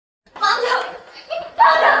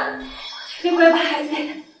会把孩子给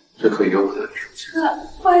他。这可以由我来。这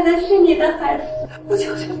怀的是你的孩子，我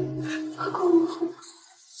求求你，放过我。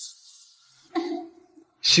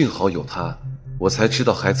幸好有他，我才知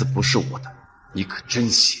道孩子不是我的。你可真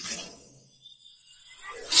行！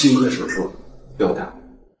尽快手术，不要耽误。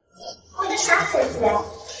我的傻姐姐，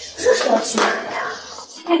这是要去哪呀？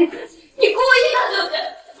你故意的，对不对？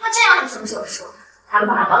那这样还怎么手术？还不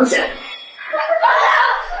把他绑起来？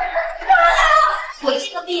我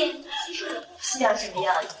这个病其实也不需要什么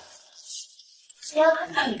药引子，只要靠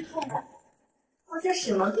自己痛感，我就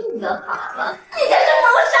什么病都好了。你这是谋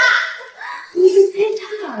杀！你是胚胎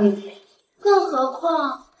而已，更何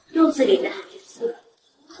况肚子里的孩子，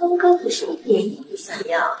通根不是一点也不想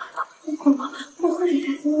要。我会给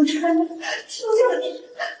他做穿的，求求你，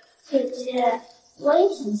姐姐，我也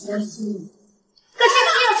挺相信你。可是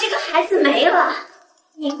只有这个孩子没了，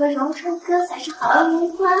你和荣春哥才是毫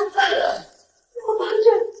无关系。我保证，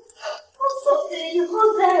我从今以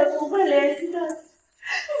后再也不会联系他。你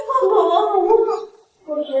放过我好不好？我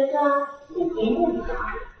觉得一点点不好。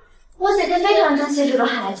我姐姐非常珍惜这个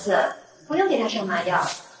孩子，不用给他上麻药，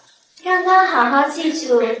让他好好记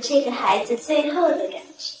住这个孩子最后的感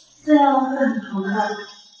觉。对啊，我很同意。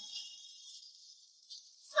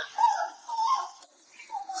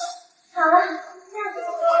好了，那就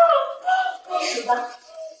开始吧。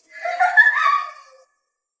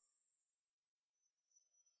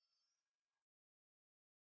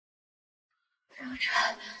荣春，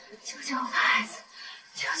救救我的孩子，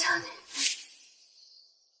求求你！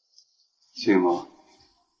谢梦，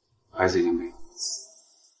孩子已经没了。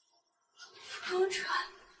荣春，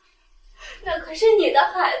那可是你的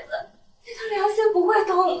孩子，你的良心不会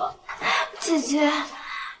痛吗？姐姐，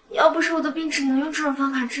要不是我的病只能用这种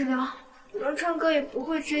方法治疗，荣川哥也不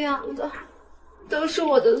会这样的。都是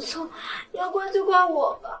我的错，要怪就怪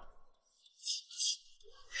我吧。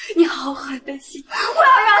你好狠的心，我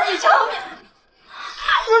要让你偿命！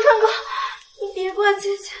荣川哥，你别怪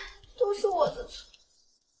姐姐，都是我的错。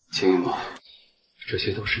秦一梦，这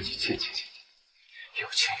些都是你欠姐姐的，有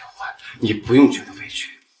欠有还，你不用觉得委屈。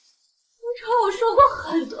我说过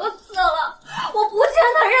很多次了，我不欠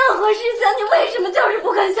他任何事情，你为什么就是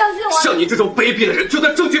不肯相信我？像你这种卑鄙的人，就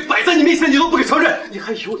算证据摆在你面前，你都不肯承认，你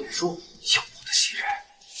还有脸说有我的信任？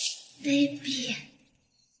卑鄙！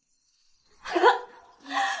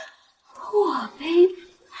我卑鄙？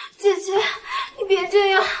姐姐，你别这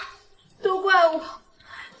样，都怪我。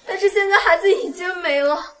但是现在孩子已经没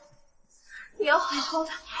了，你要好好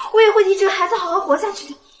的，我也会替这个孩子好好活下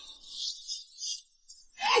去的。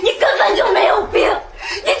你根本就没有病，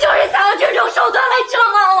你就是想用这种手段来折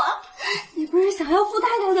磨我。你不是想要傅太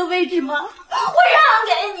太的位置吗？我让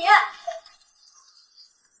给你。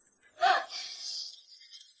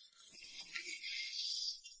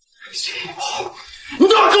秦一梦，你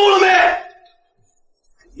闹够了没？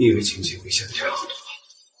你以为晴晴会像你这样好多吗？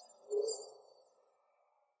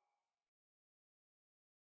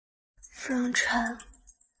荣川，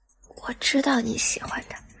我知道你喜欢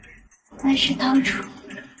他，但是当初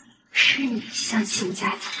是你相信家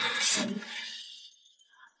庭的心，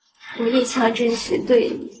我一腔真心对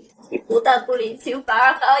你，你不但不领情，反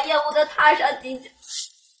而还要厌恶的踏上几脚。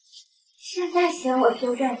现在嫌我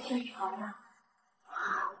鸠占鹊巢了，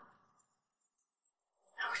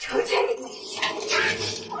我求求你，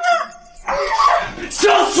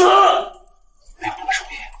想死！没有那么容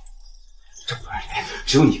易。这不然里面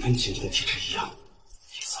只有你跟晴晴的体质一样，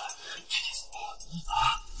你死了，具体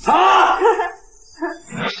怎么啊？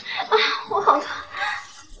我好疼。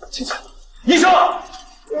晴晴，医生！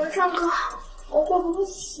荣川哥，我会不会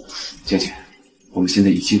死？晴晴，我们现在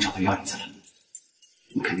已经找到药引子了，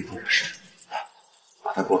你肯定不惹事。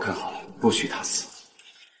把他给我看好了，不许他死。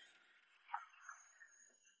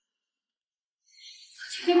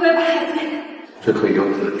你快把孩子给他。这可以由我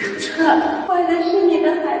来。这怀的是你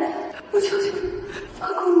的孩子，我求求你，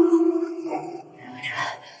放过我。荣川，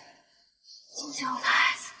救救我的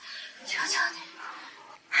孩子，求求你。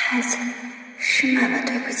孩子，是妈妈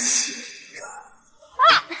对不起。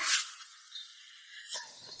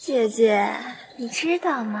姐姐，你知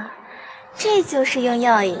道吗？这就是用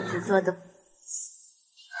药引子做的。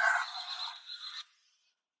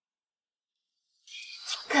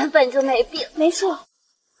根本就没病。没错，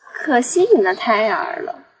可惜你那胎儿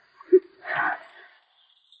了。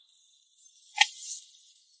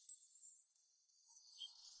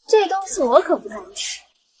这东西我可不敢吃，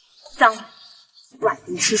脏了，万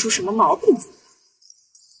一吃出什么毛病怎么办？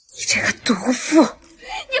你这个毒妇！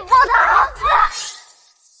你不得好死！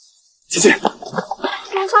姐姐，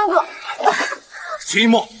荣川哥，秦一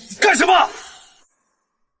梦，干什么？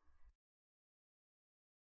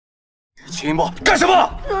秦一墨干什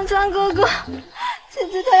么？荣川哥哥，姐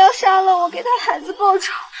姐她要杀了我，给她孩子报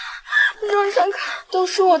仇。荣川哥，都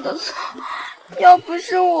是我的错，要不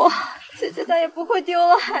是我，姐姐她也不会丢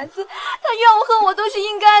了孩子，她怨我恨我都是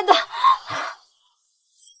应该的。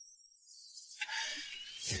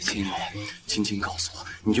秦一墨，青青告诉我，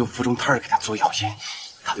你用腹中胎儿给他做药引，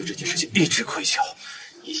他对这件事情一直亏疚，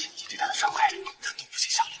以前你对他的伤害，他都不记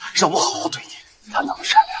下了，让我好好对你。他那么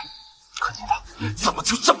善良，可你呢，怎么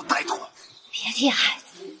就这么歹毒？别提孩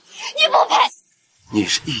子，你不配！你也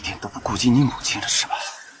是一点都不顾及你母亲的是吧？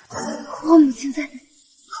我母亲在哪？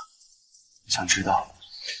想知道，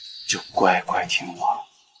就乖乖听我。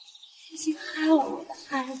已经害了我的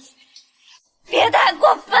孩子，别太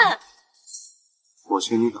过分！我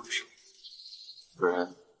劝你等着，不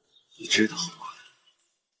然你知道后果。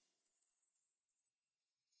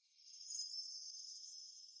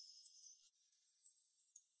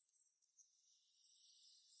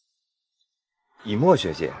以沫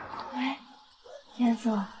学姐，喂，燕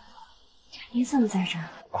总，你怎么在这儿？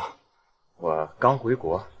哦，我刚回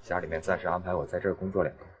国，家里面暂时安排我在这儿工作2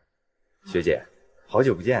个月。学姐，好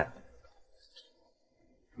久不见。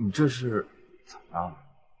你这是怎么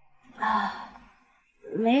了？啊，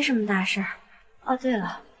没什么大事儿。哦，对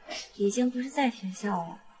了，已经不是在学校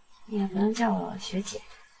了，你也不用叫我学姐，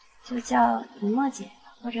就叫以沫姐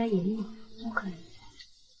或者以沫都可以。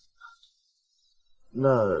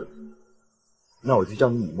那我就叫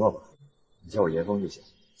你以沫吧，你叫我严峰就行。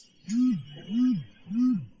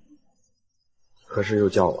合适就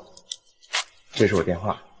叫我，这是我电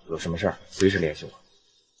话，有什么事儿随时联系我。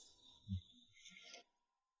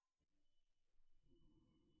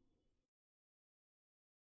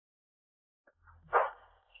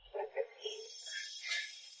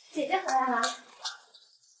姐姐回来了，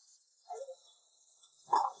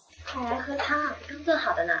快来喝汤，刚炖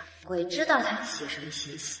好的呢。鬼知道她起什么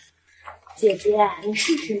心思。姐姐，你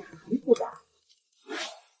试试嘛，很补的。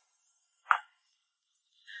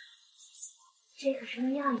这可是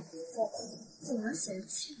用药引做的，怎么能嫌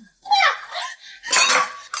弃呢？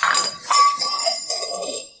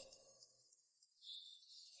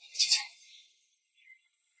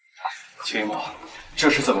秦一墨，这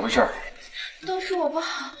是怎么回事？都是我不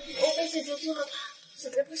好，我给姐姐做了汤，姐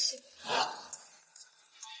姐不行。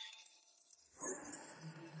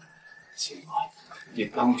秦一墨，你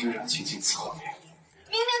当真让青青侧面？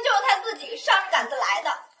明明就是他自己上着杆子来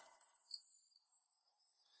的。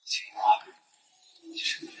秦一墨，你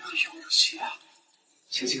是哪样有心啊？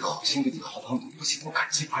青青好心给你熬汤，你不行，我感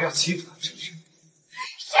激还要欺负他，真是。谁欺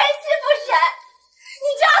负谁？你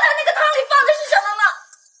知道他那个汤里放的是什么吗？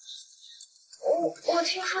我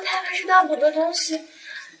听说胎盘是大补的东西，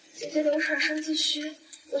姐姐流产生气虚，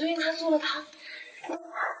我就用它做了汤。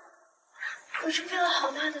可是费了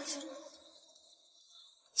好大的劲。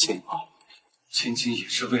秦一墨，青青也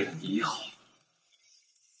是为了你好。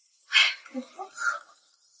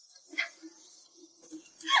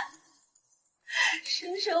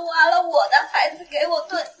生生挖了我的孩子给我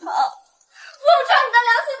炖汤，陆川你的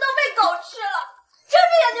良心都被狗吃了，睁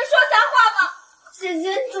着眼睛说瞎话吗？姐姐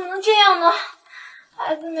你怎么能这样呢？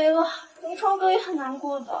孩子没了，荣川哥也很难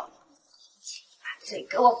过的。把嘴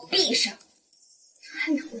给我闭上！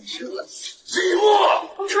看着我是恶心。秦一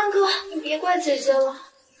墨，荣川哥，你别怪姐姐了，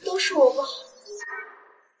都是我不好。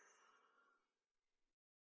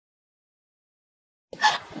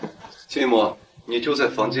秦一墨，你就在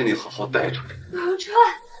房间里好好待着。荣川，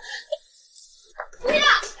不要！你不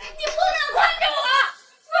能关着我！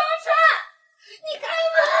荣川，你开门！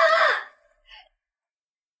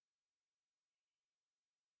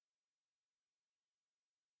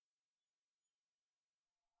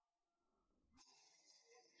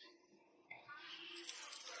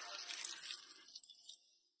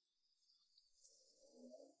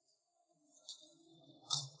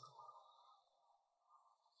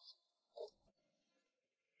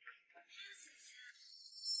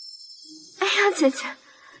哎呀，姐姐，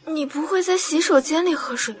你不会在洗手间里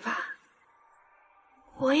喝水吧？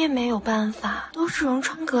我也没有办法，都是荣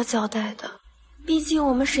川哥交代的。毕竟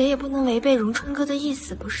我们谁也不能违背荣川哥的意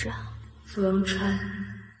思，不是？傅荣川，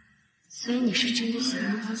所以你是真的想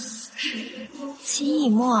让他死是吗？秦以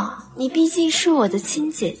沫，你毕竟是我的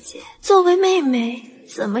亲姐姐，作为妹妹，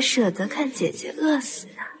怎么舍得看姐姐饿死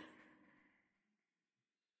啊？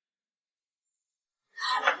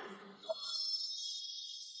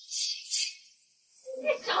你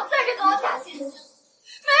少在这给我假惺惺，没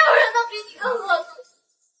有人能比你更恶毒。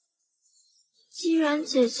既然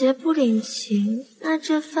姐姐不领情，那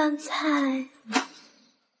这饭菜……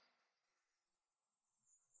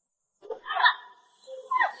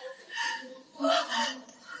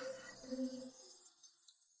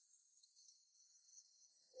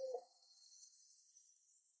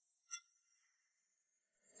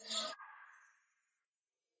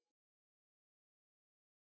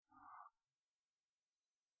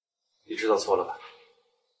知道错了吧？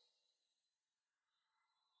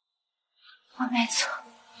我没错，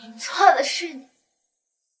错的是你。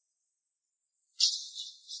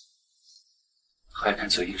还敢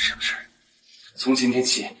嘴硬是不是？从今天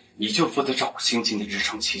起，你就负责照顾星星的日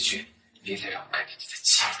常起居，别再让我看见你的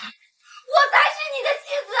妻子。我才是你的妻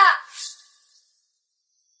子。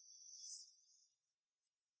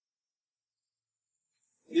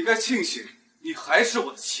你该庆幸，你还是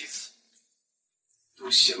我的妻子。多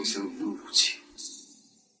想想你的母亲。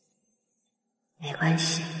没关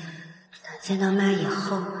系，等见到妈以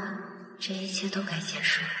后，这一切都该结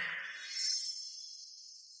束了。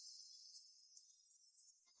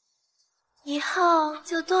以后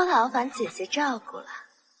就多劳烦姐姐照顾了。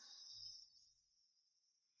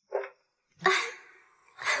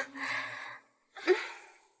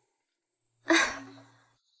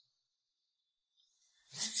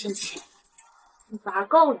亲亲，你玩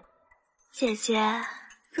够了。姐姐，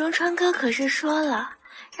荣川哥可是说了，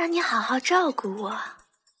让你好好照顾我。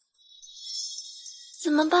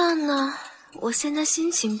怎么办呢？我现在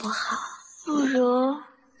心情不好，不如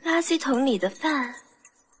垃圾桶里的饭。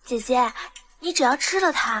姐姐，你只要吃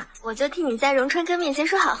了它，我就替你在荣川哥面前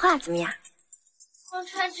说好话，怎么样？荣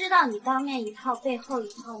川知道你当面一套，背后一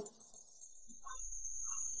套，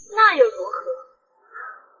那又如何？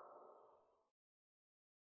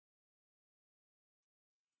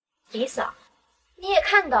李嫂，你也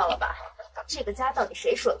看到了吧？这个家到底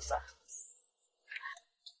谁说了算？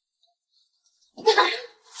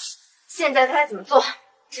现在该怎么做，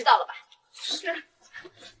知道了吧？是。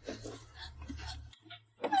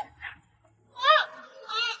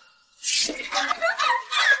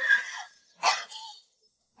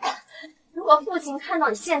如果父亲看到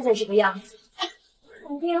你现在这个样子，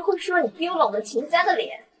肯定会说你丢了我们秦家的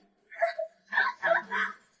脸。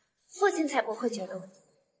父亲才不会觉得我，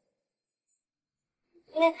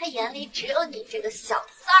因为他眼里只有你这个小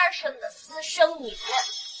三儿生的私生女。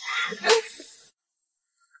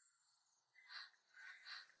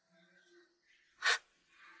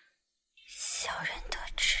小人得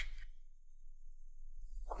志。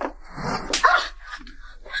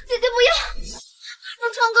姐姐不要！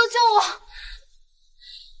荣川哥救我！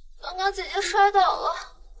刚刚姐姐摔倒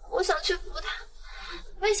了，我想去扶她，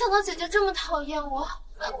没想到姐姐这么讨厌我，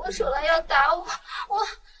反过手来要打我。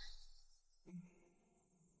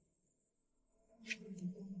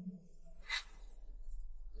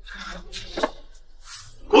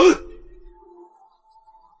滚！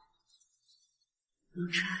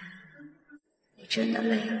荣川，你真的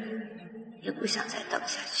累了，也不想再等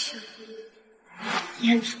下去了。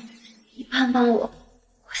彦祖，你帮帮我，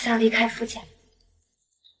我想离开傅家。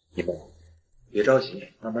一梦，别着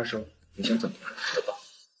急，慢慢说，你想怎么说吧。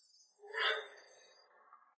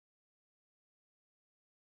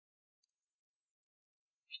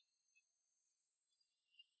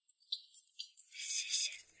谢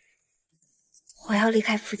谢。我要离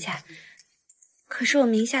开傅家，可是我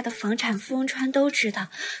名下的房产傅荣川都知道，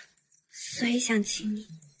所以想请你。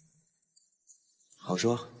好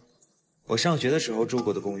说。我上学的时候住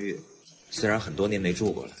过的公寓，虽然很多年没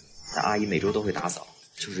住过了，但阿姨每周都会打扫，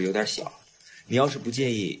就是有点小。你要是不介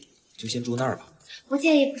意，就先住那儿吧。不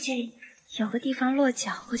介意，不介意，有个地方落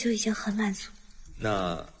脚，我就已经很满足。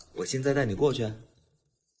那我现在带你过去。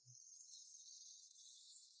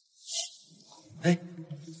哎，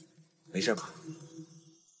没事吧？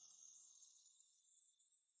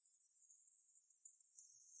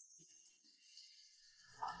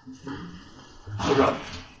不是，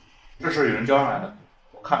这事有人交上来的，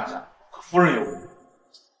我看了下，可夫人有误。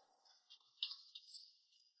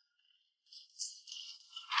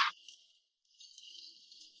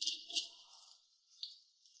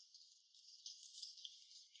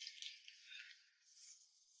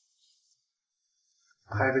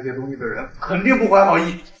拍这些东西的人肯定不怀好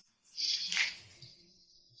意。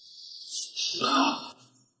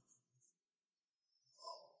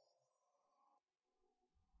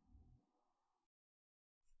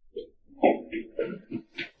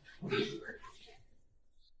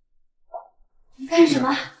你干什么？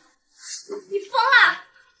你疯了！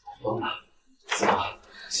疯了？怎么？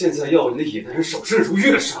现在要你的野男人守身如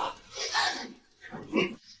玉了是吧？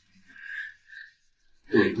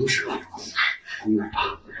对，都是了。从哪儿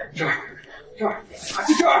吧？这儿，还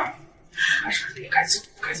是这儿？还是你该做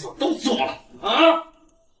不该做都做了啊？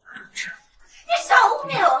你少污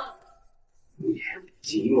蔑我！你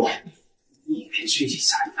寂寞，一片虚情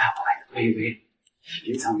下你爱我爱的卑微，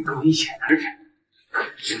隐藏你勾引野男人，可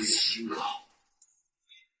真心好。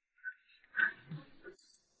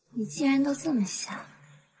你既然都这么想，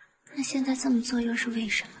那现在这么做又是为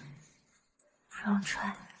什么？荣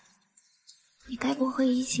川，你该不会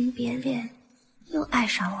移情别恋，又爱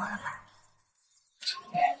上我了吧？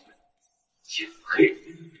眼黑。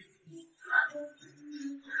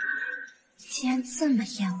既然这么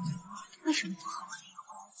厌恶我，为什么不和我离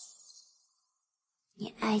婚？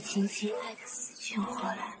你爱情情爱的死去活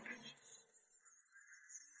来，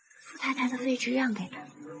傅太太的位置让给他，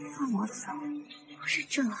放我走，不是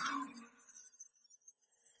正好？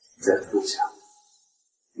在傅家，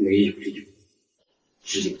没有理由，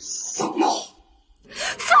只有丧闹。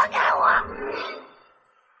放开我！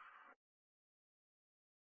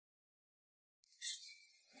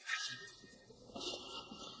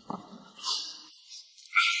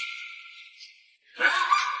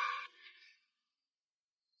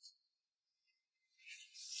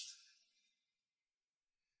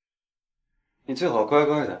你最好乖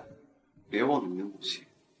乖的，别忘了你的母亲。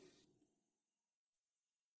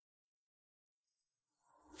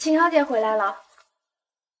秦小姐回来了。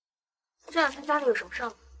这两天家里有什么事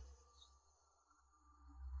吗？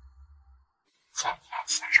前天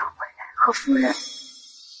先生回来和夫人。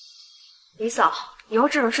李嫂，以后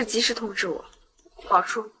这种事及时通知我，好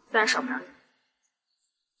处自然少不了你。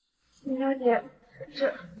秦小姐，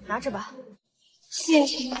这拿着吧。谢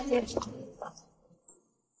谢秦小姐。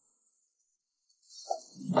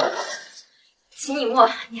秦以沫，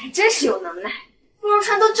你还真是有能耐。慕容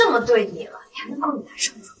川都这么对你了，你还能够与他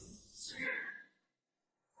相处？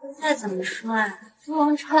再怎么说啊，慕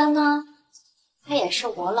容川呢，他也是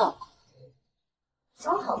我老公。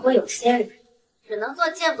总好过有些人只能做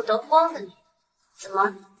见不得光的女人。怎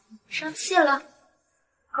么，生气了？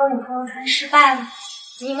勾引慕容川失败了？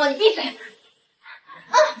秦以沫，你闭嘴！业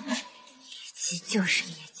绩就是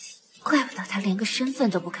业绩，怪不得他连个身份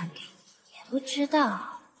都不肯给，也不知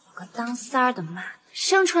道有个当三儿的妈，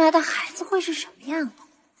生出来的孩子会是什么样的。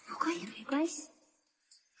不过也没关系，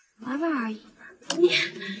玩玩而已嘛。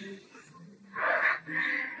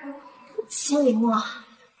秦以沫，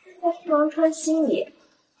在慕容川心里，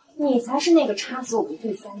你才是那个插足我们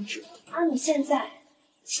第三者，而你现在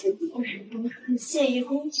只不过是慕容川的现役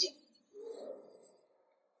工具。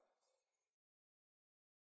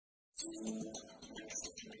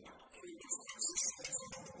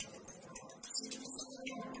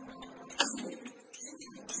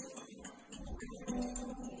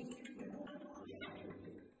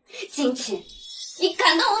金琴，你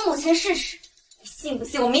敢动我母亲试试？你信不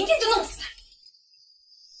信我明天就弄死他？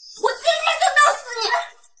我今天就弄死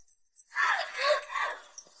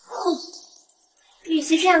你！与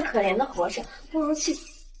其这样可怜的活着，不如去死。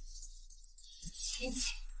金琴，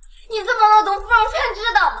你这么好懂，慕容川知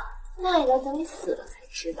道吗？那也要等你死了才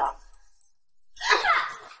知道。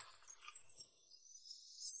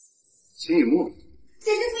秦以沫，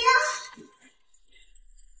姐姐不要！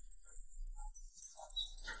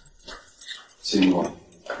秦以沫，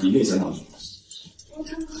你又在闹什么？我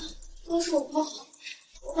看看，都是我不好。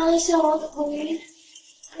我刚一下完头晕，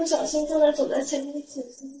不小心正在走在前面的姐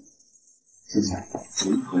姐。姐姐，怎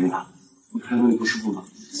么可以了？我看到你不舒服了，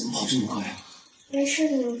怎么跑这么快呀？没事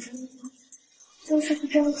的，有什么？就是不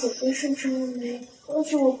知道姐姐生成了没，都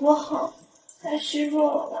是我不好，太虚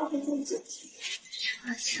弱了，拉不住姐姐。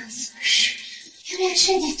这下子是，原来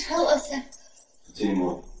是你推我下。金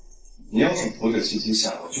木，你要是扶着青青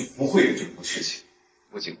下楼，就不会有这么多事情。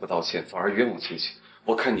不仅不道歉，反而冤枉青青，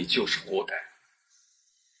我看你就是活该。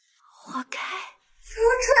活该？福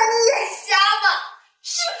川，你眼瞎吧？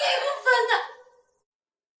是给不分的。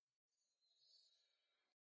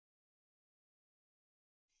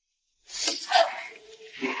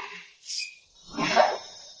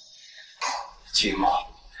金木，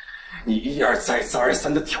你一而再、再而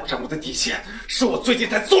三的挑战我的底线，是我最近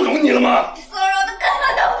才纵容你了吗？纵容的根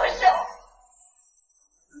本都不是我。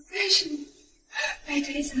为什么被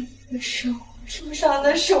推下去的是我，受伤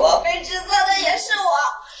的是我，被指责的也是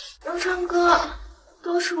我？荣川哥，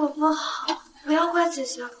都是我不好，不要怪姐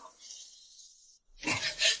姐了。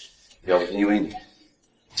要是因为你，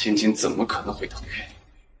青青怎么可能会等于？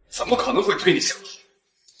怎么可能会推你下楼？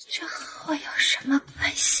这和我有什么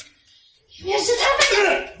关系？也是他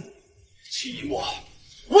们。秦一墨，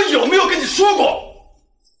我有没有跟你说过，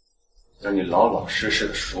让你老老实实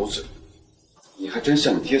的守嘴？你还真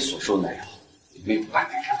像你爹所说的那样，没有半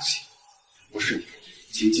点良心。不是你，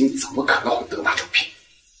青青怎么可能会得那种病？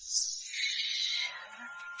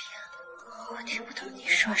我听不懂你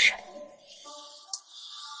说什么。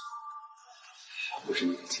要不是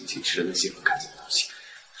你给青青吃了那些不干净的东西，她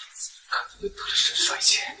怎么可能会得了肾衰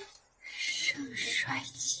竭？肾衰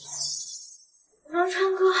竭。荣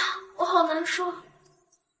川哥，我好难受。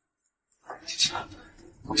青青，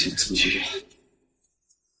我现在送你去医院。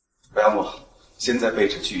白杨木，现在备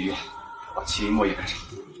着去医院，把秦一墨也带上。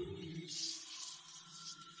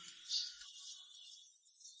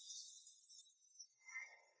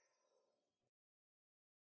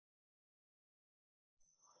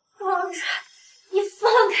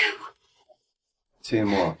秦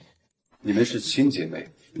墨，你们是亲姐妹，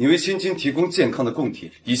你为青青提供健康的供体，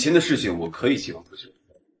以前的事情我可以既往不咎。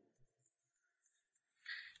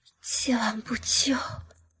既往不咎，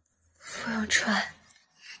芙蓉川，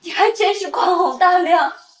你还真是宽宏大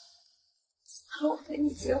量。我跟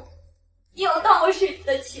你结婚，你又当我是你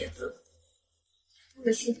的妻子。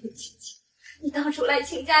我心疼青青，你当初来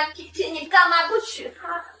秦家提亲，你干嘛不娶她？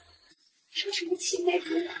说什么青梅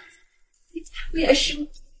竹马，你不也是吗？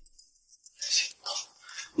秦墨，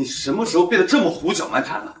你什么时候变得这么胡搅蛮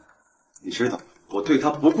缠了？你知道我对她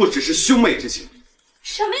不过只是兄妹之情。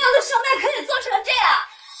什么样的兄妹可以做成这样？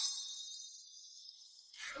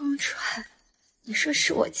风川，你说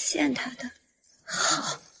是我欠他的，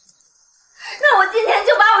好，那我今天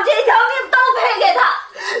就把我这一条命都赔给他，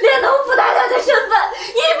连同付太太的身份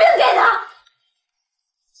一并给他。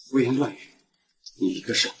胡言乱语，你一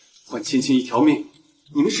个肾换青青一条命，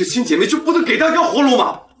你们是亲姐妹就不能给她一条活路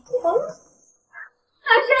吗？活路？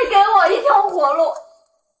那谁给我一条活路？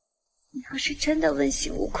你要是真的问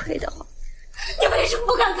心无愧的话，你为什么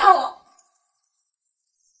不敢看我？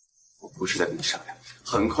我不是在跟你商量，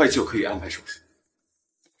很快就可以安排手术。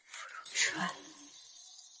川，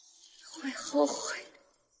你会后悔的。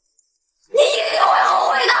你一定会后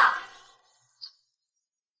悔的。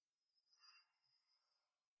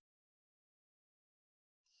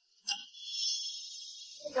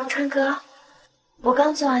荣川哥，我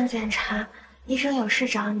刚做完检查，医生有事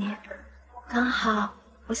找你，刚好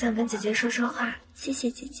我想跟姐姐说说话，谢谢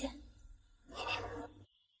姐姐。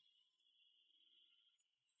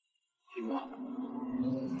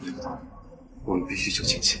我们必须救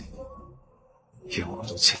青青，因为我们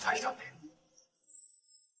都欠她一条命。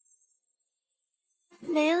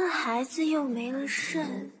没了孩子又没了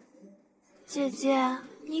肾，姐姐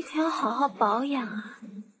你可要好好保养啊，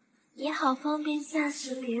也好方便下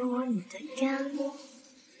次给我你的肝，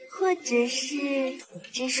或者是你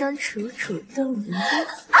这双楚楚动人的。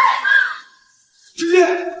姐姐，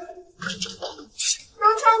荣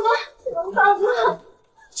川哥，荣川哥，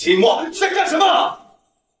秦墨，你在干什么？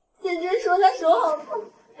姐姐说她手好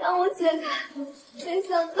痛，让我解开，没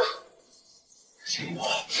想到。秦墨，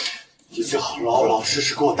你最好老老实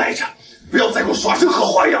实给我待着，不要再给我耍任何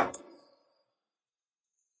花样。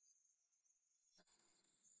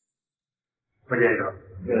傅先生，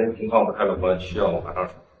病人情况不太乐观，需要马上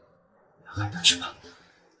手术。还能什么？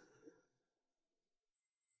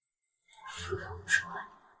芙蓉川，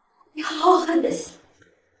你好狠的心！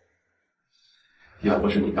要不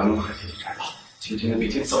是你刚刚和姐姐知道，青青的病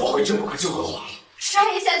情怎么会这么快就恶化了？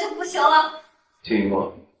摔一下就不行了。秦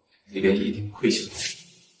墨，你连一点愧疚都没有。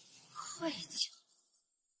愧疚？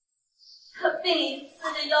他病一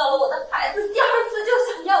次就要了我的孩子，第二次就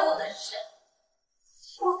想要我的肾。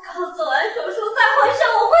我刚做完手术再怀上，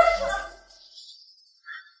我会死。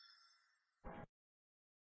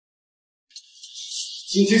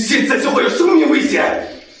青青现在就会有生命危险。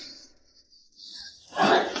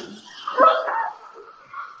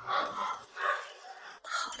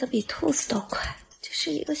跑得比兔子都快，这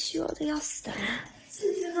是一个虚弱的要死的人。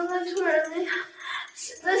姐姐刚才突然那样，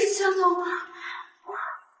实在是吓到我。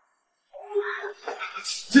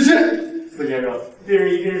青青，傅先生，病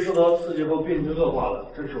人一定受到刺激后病情恶化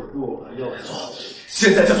了，这手术要做。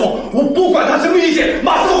现在就做，我不管他什么意见，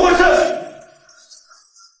马上换肾。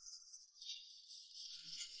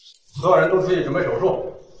所有人都出去准备手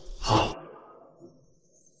术。好。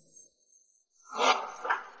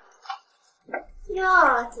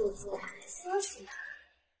哟，姐姐休息了。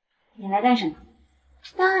你来干什么？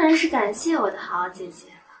当然是感谢我的好姐姐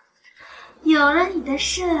了。有了你的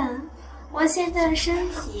肾，我现在的身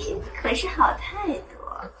体可是好太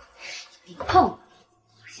多。别碰我，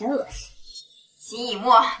我嫌恶心。秦以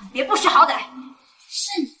沫，你别不识好歹。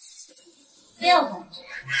是你自己，不要管这。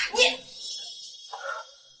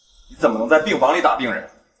你怎么能在病房里打病人？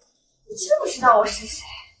你知不知道我是谁？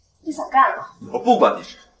你咋干了？我不管你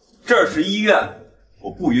是，这儿是医院，我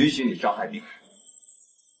不允许你伤害病人。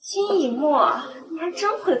秦以沫，你还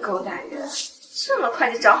真会勾搭人，这么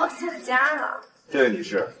快就找好下家了。这位女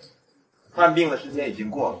士，看病的时间已经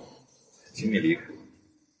过了，请你离开。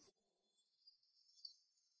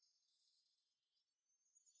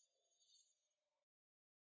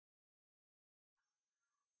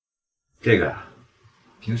这个呀，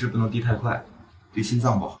平时不能滴太快，对心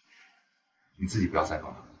脏不好。你自己不要再弄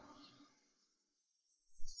了。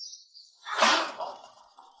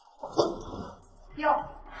哟，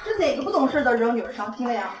这哪个不懂事的惹女儿伤心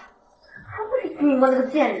了呀？还不是秦以沫那个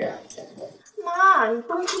贱人！妈，你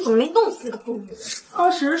当初怎么没弄死那个疯女人？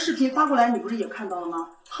当时视频发过来，你不是也看到了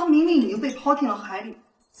吗？她明明已经被抛进了海里，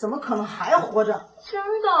怎么可能还活着？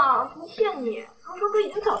真的，不骗你，荣川哥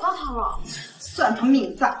已经找到他了。算他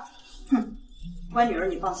命大！哼，乖女儿，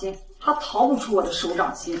你放心，他逃不出我的手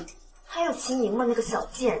掌心。还有秦宁嘛，那个小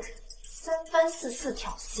贱人，3番4次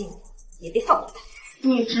挑衅我，也别放过他。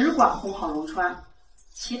你只管哄好荣川，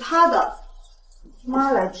其他的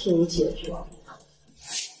妈来替你解决。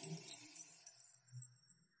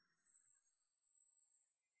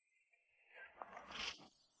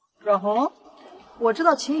阮红，我知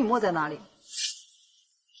道秦雨墨在哪里。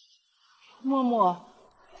默默，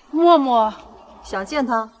默默，想见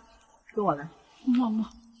他，跟我来。默默，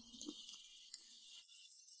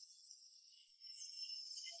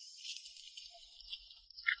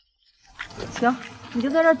行，你就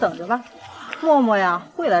在这儿等着吧。默默呀，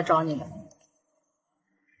会来找你的。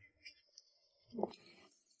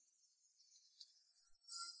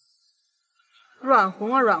阮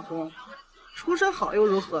红啊，阮红，出身好又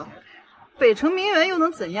如何？北城名媛又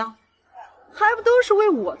能怎样？还不都是为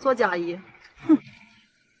我做嫁衣？哼！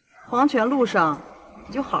黄泉路上，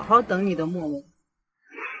你就好好等你的默默。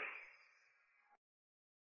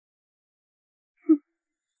哼！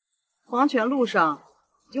黄泉路上，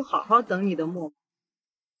你就好好等你的默默。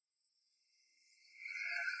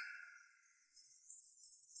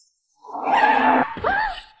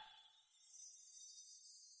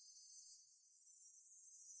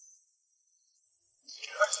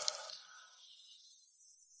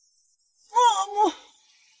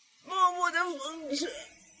默默的风尘，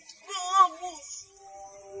默默。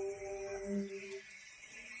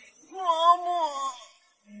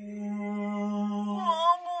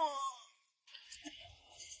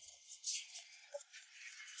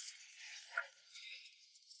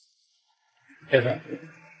先生，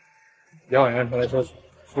两晚上传来消息，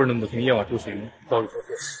夫人的母亲夜晚出行遭遇车祸，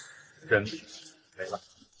人没了。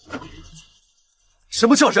什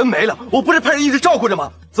么叫人没了？我不是派人一直照顾着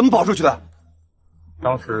吗？怎么跑出去的？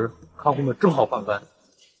当时看护们正好换班，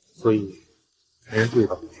所以没人注意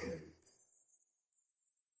到。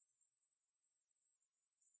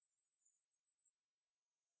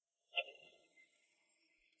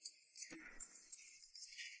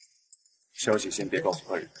消息先别告诉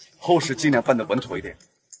客人，后事尽量办得稳妥一点。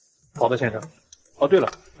好的，先生。哦，对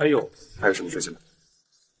了，还有什么事情吗？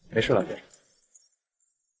没事了，先生。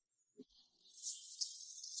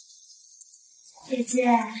姐姐，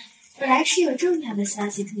本来是有重要的消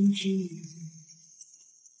息通知你。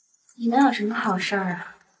你能有什么好事儿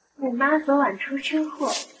啊？我妈昨晚出车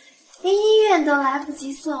祸，连医院都来不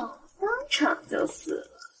及送，当场就死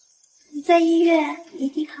了。你在医院一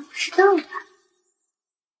定还不知道吧？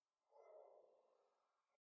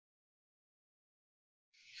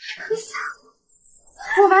可笑，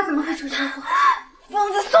我妈怎么会出车祸？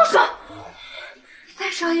疯子，松手！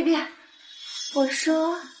再说一遍。我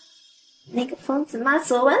说，那个疯子妈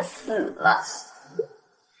昨晚死了。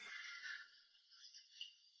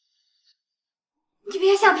你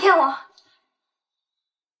别想骗我！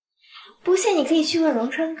不信你可以去问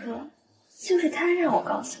荣川阁，就是他让我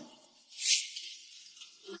告诉你。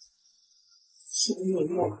秦雨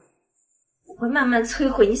墨，我会慢慢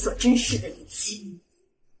摧毁你所珍视的一切，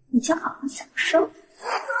你将好好享受。陆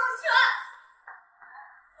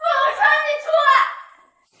川，你出来！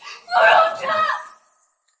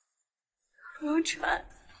荣川，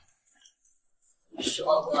你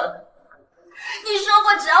说过的，你说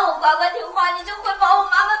过只要我乖乖听话，你就会保我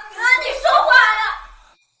妈妈平安。你说话呀！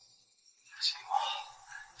秦雨墨，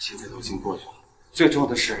现在都已经过去了，最重要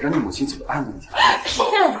的是让你母亲走得安稳一点。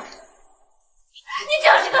骗子！你就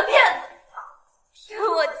是个骗子！骗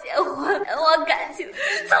我结婚，骗我感情，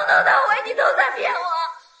从头到尾你都在骗我。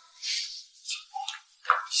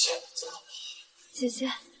姐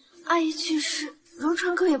姐，阿姨去世，荣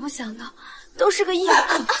川哥也不想到，都是个意外。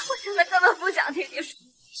我现在根本不想听你说。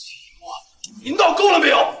你闹够了没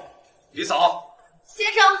有？李嫂，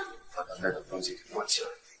先生，把他带到房间里关起来。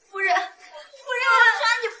夫人，荣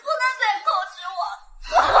川，你不能再控制我！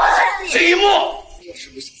我恨你！秦雨墨，要是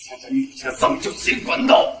不想参加你母亲的葬礼，就尽管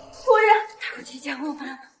闹。夫人，带我去见我妈妈。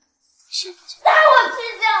带我去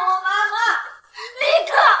见我妈妈，立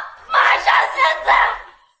刻，马上，现在！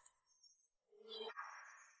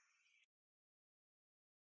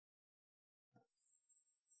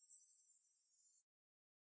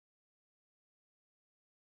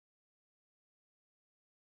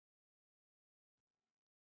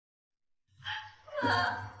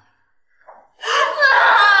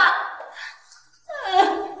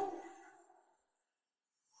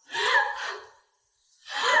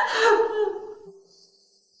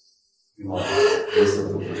雨墨，别死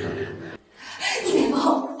都不成。你别碰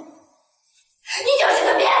我，你就是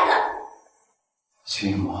个骗子！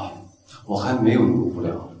秦雨墨，我还没有那么无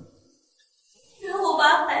聊。让我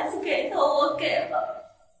把孩子给他，我给了；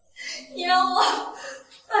你让我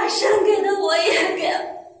把肾给他，我也给了。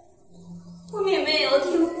我明明有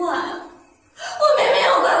听话呀，我明明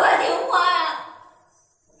有乖乖听话呀。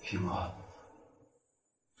平儿，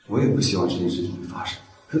我也不希望这件事情会发生，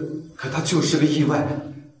可它就是个意外，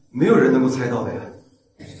没有人能够猜到的呀。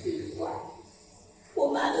意外？我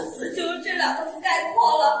妈的死就是这2个字概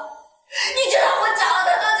括了。你知道我找了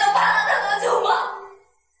他多久，盼了他多久吗？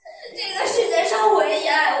这个世界上唯一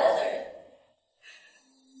爱我的人。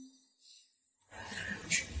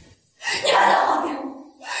你把他还给我！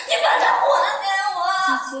你把他还给我！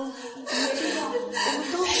姐姐，我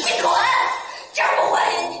都你滚！这儿不欢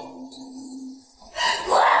迎你！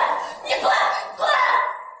滚！你滚！滚！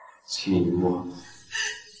秦一墨，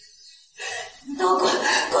你都滚！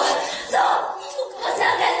滚！走！我不想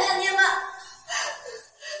看见你们！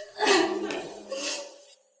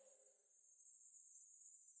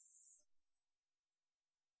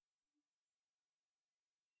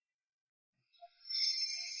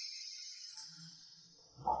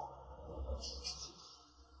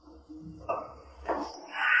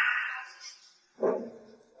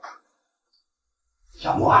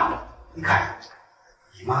小莫啊，你看，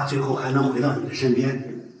你妈最后还能回到你的身边，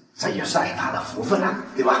这也算是她的福分了，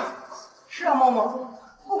对吧？是啊，默默，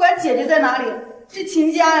不管姐姐在哪里，这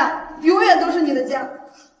秦家呀，永远都是你的家。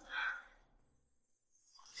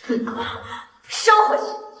收回去！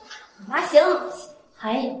我妈写了母亲，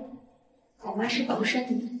还有，我妈是独生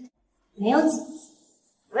女，没有姐姐，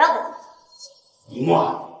不要再讲。一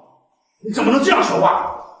墨，你怎么能这样说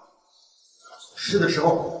话？走失的时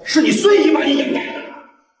候是你孙姨把你养大的，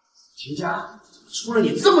秦家怎么出了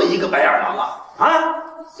你这么一个白眼狼啊？啊！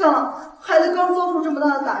算了，孩子刚遭受这么大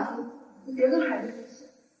的打击，你别跟孩子计较。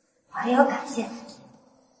我还要感谢他，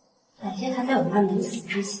感谢他在我妈临死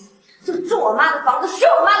之前就住我妈的房子，睡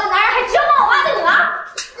我妈的男人，还折磨我妈的女儿。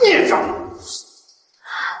孽障！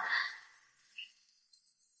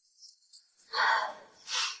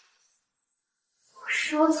我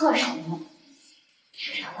说错什么了？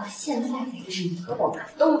至少到现在为止，你和我妈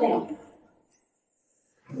都没有。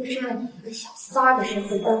就这样以一个小三儿的身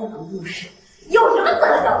份登了个墓室，有什么资格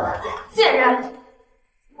叫我妈？贱人！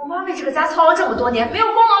我妈为这个家操劳这么多年，没有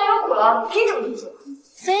功劳也有苦劳，凭什么这么说？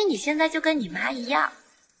所以你现在就跟你妈一样，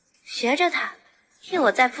学着她，替我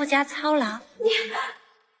在傅家操劳。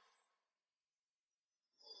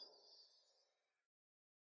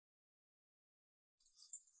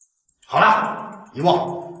好了，一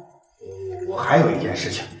墨，我还有一件事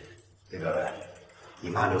情，这个你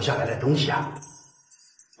妈留下来的东西啊，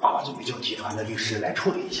爸爸准备叫集团的律师来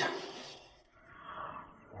处理一下。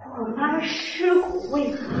我妈尸骨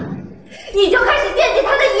未寒，你就开始惦记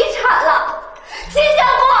她的遗产了。秦小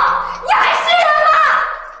沫，你还是人吗？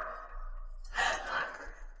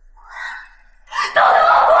都给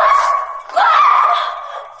我滚！滚！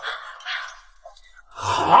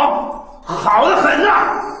好的很呐！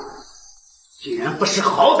既然不识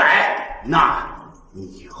好歹，那你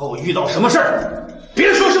以后遇到什么事儿，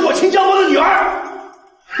别说是我秦家伯的女儿。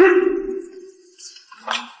哼！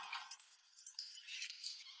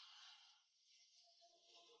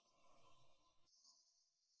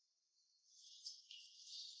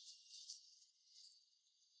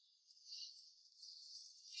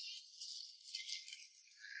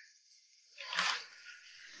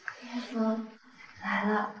岳父来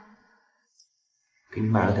了，给你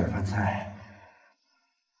买了点饭菜。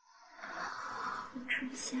吃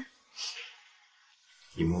不下。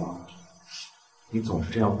一墨，你总是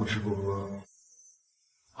这样不吃不喝，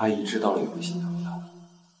阿姨知道了也会心疼的。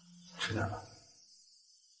吃点吧。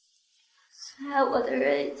最爱我的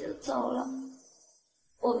人已经走了，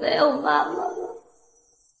我没有妈妈了。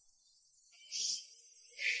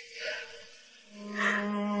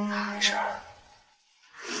没事儿，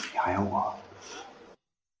你还有我。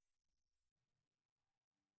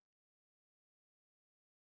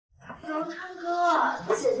杨川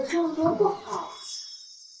哥，姐姐这样多不好。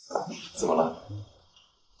怎么了？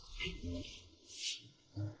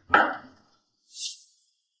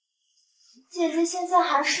姐姐现在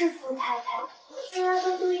还是傅太太，人家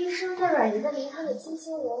都杜医生在阮姨的灵堂里卿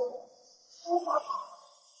卿我我，多不好。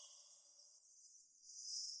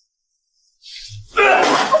我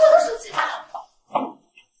的手机！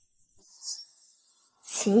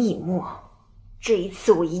秦以沫，这一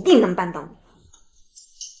次我一定能办到你。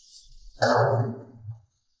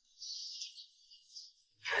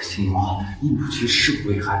秦墨，你母亲尸骨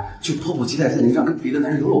未寒，就迫不及待在您上跟别的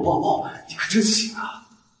男人搂搂抱抱，你可真行啊！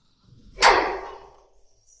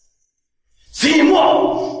秦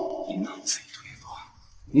墨，你囊贼对付，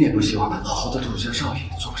你也不希望好好的土家少爷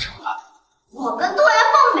做个什么吧？我跟杜元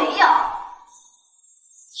凤没有。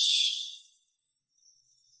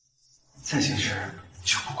再行事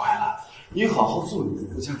就不乖了，你好好做你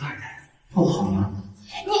的夫家大人，不好吗？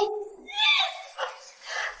你，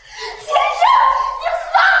先生，你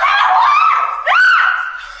放开我！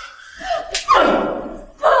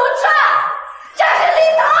不准！这是领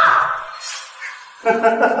导。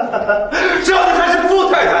只要你还是傅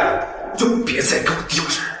太太，就别再给我丢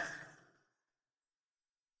人。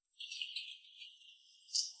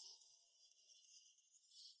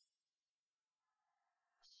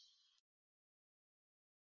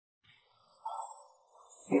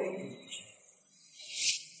哎，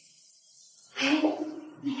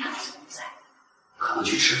那丫头怎么在？可能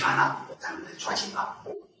去吃饭了，咱们得抓紧了。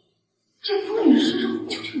这疯女人身上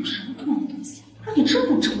究竟有什么不能的东西，让你这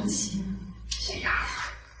么着急？这丫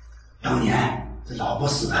头，当年这老婆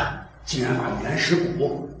死的，竟然把原始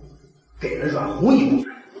股给了阮红一部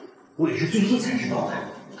分，我也是最近才知道的。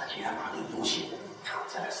他竟然把那个东西藏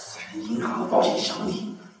在了私人银行的保险箱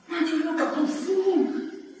里，那就是要找他的私密嘛。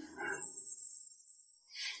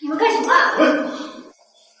你们干什么？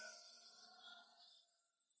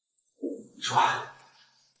你说，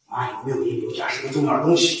妈有没有给你留下什么重要的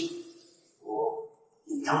东西？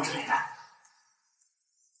印章之类的？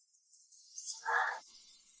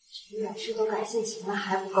这远事都改性情了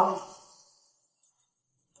还不够？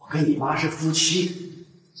我跟你妈是夫妻，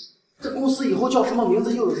这公司以后叫什么名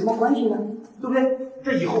字又有什么关系呢？对不对？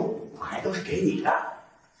这以后还都是给你的。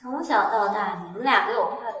从小到大，你们俩给我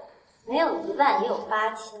花的没有1万也有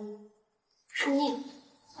8000，是命，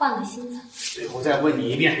换个心思。最后再问你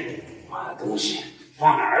一遍，妈的东西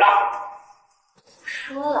放哪儿了？我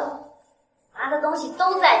说了，妈的东西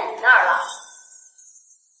都在你那儿了。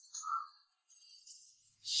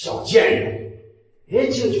小贱人，别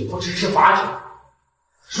进去不吃罚酒。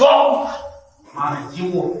说，妈的衣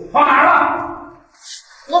物放哪儿了？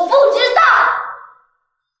我不知道。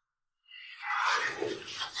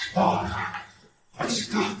知道了，不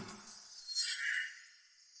知道。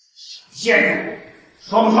小贱人，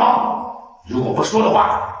说不说？如果不说的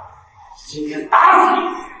话，今天打死你！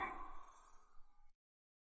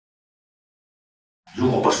如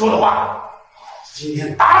果不说的话，今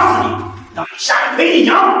天打死你，让你下去陪你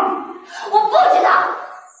娘！我不知道。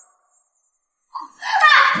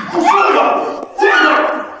我说了，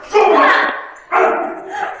说不了。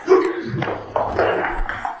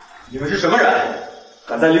你们是什么人？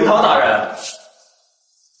敢在灵堂打人？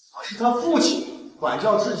我是他父亲，管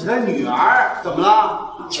教自己的女儿，怎么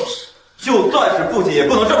了？就是，就算是父亲，也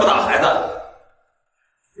不能这么打孩子。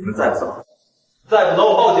你们再不走，再不走，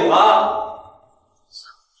我报警啊！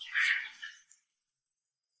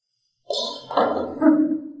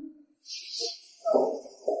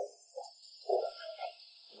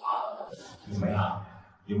怎么样？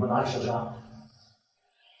有没有哪里受伤？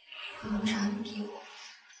陆川逼我，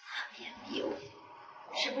他也逼我，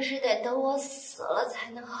是不是得等我死了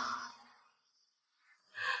才能好？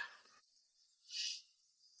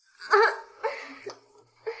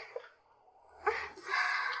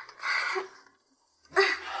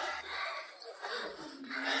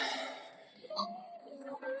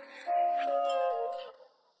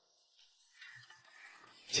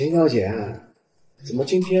秦小姐，怎么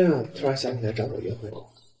今天突然想起来找我约会了？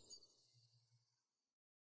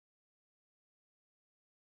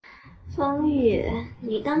风雨，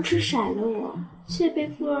你当初甩了我，却被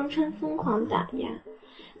芙蓉川疯狂打压，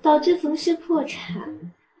导致冯氏破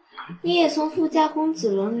产。你也从富家公子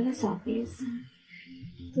沦为了小瘪三，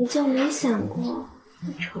你就没想过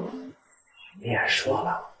复仇？你也说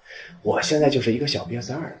了，我现在就是一个小瘪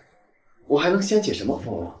三儿，我还能掀起什么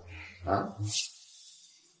风浪啊？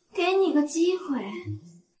给你个机会，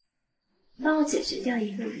帮我解决掉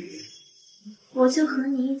一个人，我就和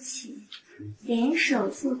你一起联手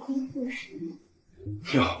做空腹食。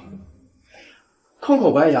哟，空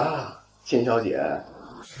口白牙，秦小姐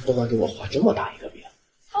都敢给我画这么大一个饼。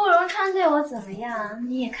芙蓉川对我怎么样，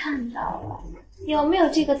你也看到了，有没有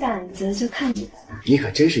这个胆子就看你的了。你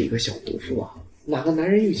可真是一个小毒妇啊！哪个男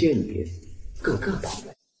人遇见你，个个倒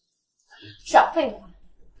霉。少废话，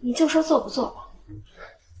你就说做不做吧。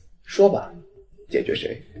说吧，解决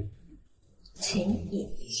谁？秦毅。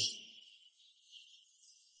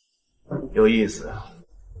有意思啊！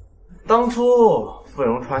当初傅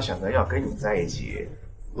荣川选择要跟你在一起，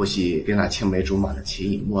不惜给那青梅竹马的秦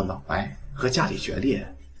以沫老迈和家里决裂，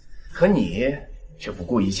可你却不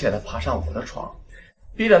顾一切地爬上我的床，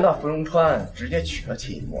逼着那芙蓉川直接娶了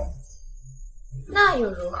秦以沫。那又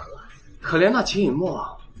如何？可怜那秦以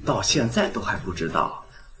沫到现在都还不知道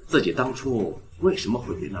自己当初为什么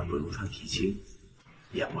会对那芙蓉川提亲，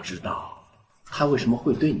也不知道他为什么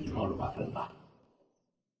会对你抱着万分吧？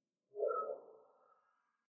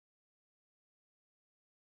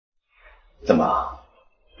怎么，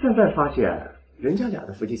现在发现人家俩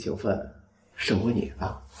的夫妻情分胜过你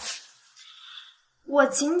了？我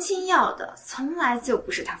晴晴要的从来就不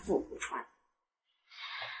是他付不出来。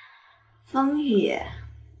风雨，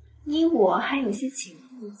你我还有些情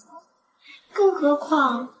分在，更何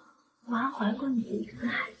况我还怀过你的一个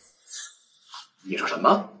孩子。你说什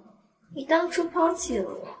么？你当初抛弃了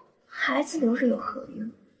我，孩子留着有何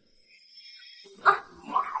用？啊！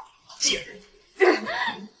贱人！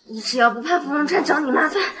你只要不怕芙蓉川找你麻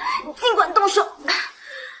烦，你尽管动手。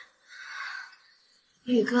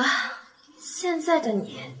宇哥，现在的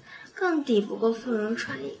你更抵不过芙蓉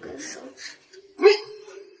川一根手指。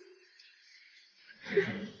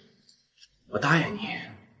我答应你，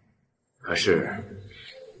可是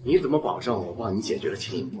你怎么保证我帮你解决了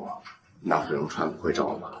秦一博，那芙蓉川不会找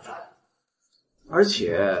我麻烦？而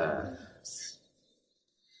且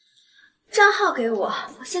账号给我，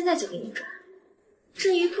我现在就给你转。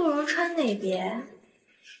至于芙蓉川那边，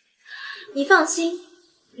你放心，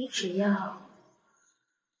你只要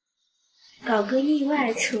搞个意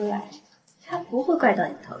外出来，他不会怪到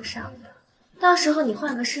你头上的。到时候你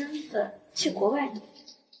换个身份去国外读。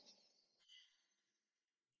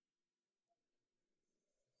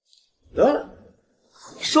得了，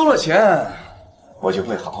收了钱，我就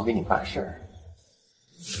会好好给你办事儿。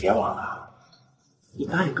别忘了，你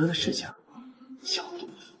答应哥的事情，小肚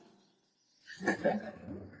子。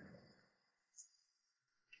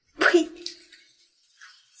呸！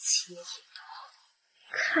秦一博，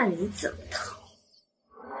看你怎么疼！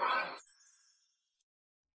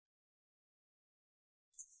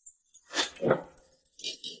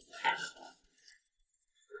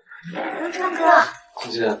荣川哥，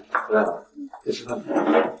姐姐回来了，在吃饭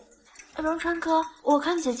吗？荣川哥，我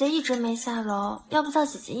看姐姐一直没下楼，要不叫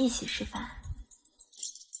姐姐一起吃饭？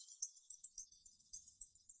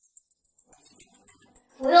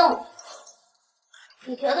不用。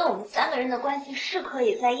你觉得我们3个人的关系是可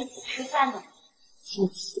以在一起吃饭的吗？晴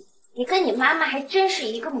晴，你跟你妈妈还真是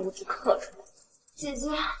一个模子刻出来。姐姐，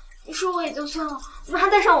你说我也就算了，怎么还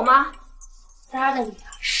带上我妈？3儿的女儿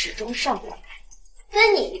始终上不了台，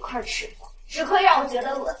跟你一块吃饭，只会让我觉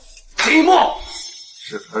得恶心。黑墨，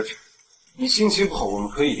适可而止。你心情不好，我们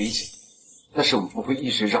可以理解，但是我们不会一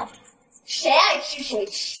直让着你。谁爱吃谁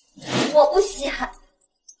吃，我不稀罕。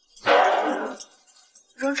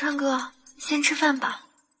荣川哥，先吃饭吧。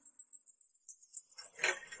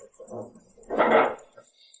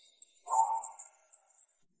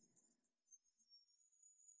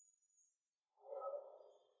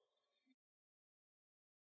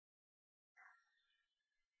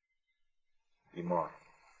雨墨，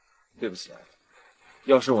对不起，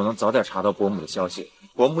要是我能早点查到伯母的消息，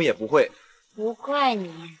伯母也不会。不怪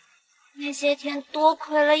你，那些天多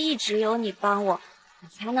亏了一直有你帮我，我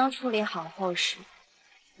才能处理好后事。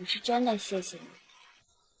我是真的谢谢你。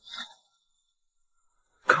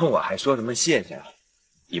跟我还说什么谢谢啊？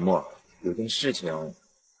雨墨，有件事情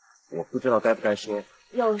我不知道该不该说。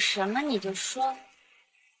有什么你就说。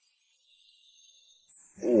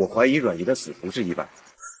我怀疑阮姨的死不是意外。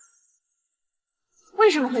为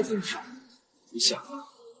什么会这么说？你想，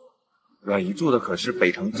阮姨住的可是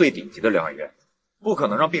北城最顶级的疗养院，不可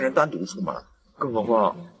能让病人单独出门。更何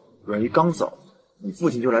况，阮姨刚走，你父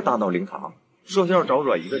亲就来大闹灵堂，说要找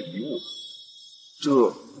阮姨的遗物，这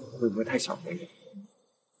会不会太巧了一点？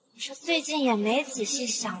这最近也没仔细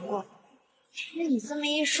想过，听你这么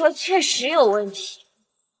一说，确实有问题。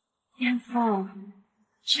严峰，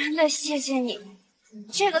真的谢谢你，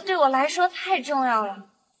这个对我来说太重要了。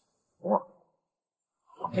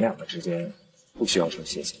我们两个之间不需要说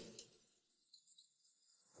谢谢。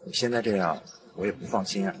你现在这样，我也不放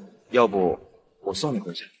心啊。要不我送你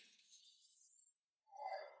回去。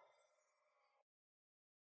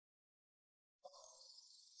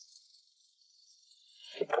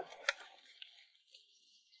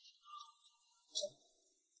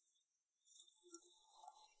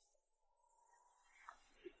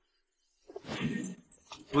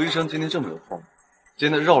卢医生今天这么有空，今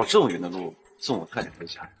天绕了这么远的路送我太太回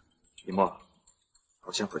家。李默，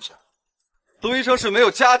我先回去了。卢医生是没有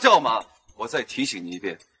家教吗？我再提醒你一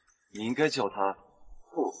遍，你应该叫他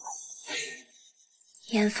不。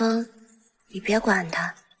严峰，你别管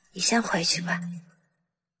他，你先回去吧。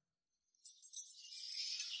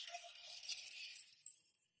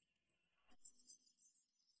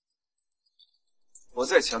我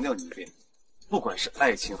再强调你一遍，不管是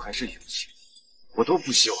爱情还是友情，我都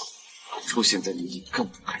不希望出现在你跟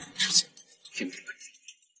我爱人之间，听明白？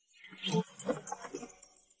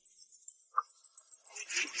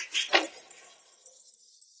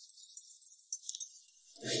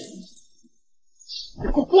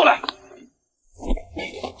给我过来！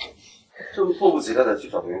这么迫不及待的去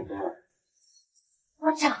找别人哥们儿？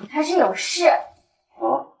我找他是有事。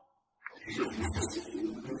啊？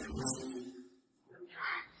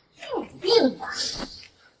有病吧？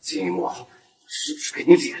金一墨，是不是给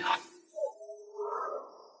你脸了？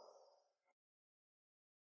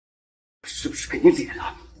是不是给你脸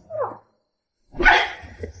了？他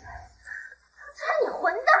你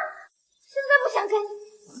混蛋！现在不想跟你。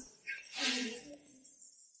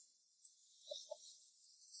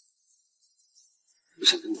不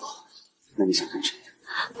想跟我，那你想跟谁？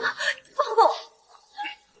放过我！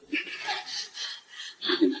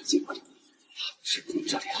你冷静点，是这里，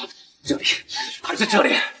这里，还是这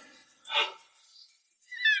里？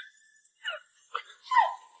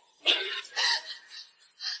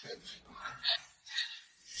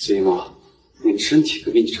金一墨，你的身体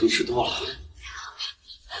可比你诚实多了。我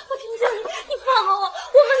求求你，你放过我，我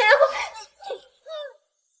们离婚。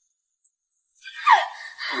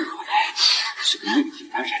放过你，是个内地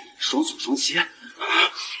男人，双宿双栖。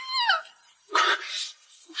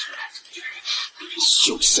不是来自女人，女人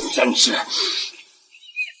休想染指。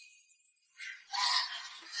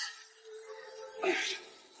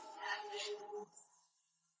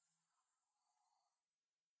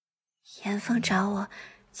严凤找我，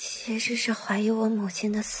其实是怀疑我母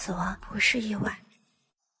亲的死亡不是意外。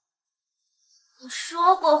我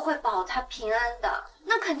说过会保他平安的，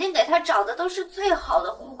那肯定给他找的都是最好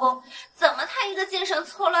的护工。怎么他一个精神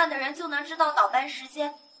错乱的人就能知道倒班时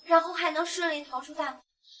间，然后还能顺利逃出大门？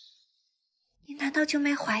你难道就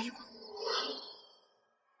没怀疑过？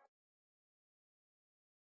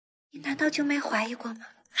你难道就没怀疑过吗？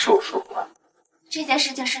是我说过，这件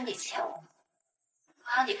事情是你欠我，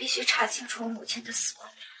我要你必须查清楚我母亲的死亡。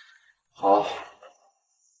好。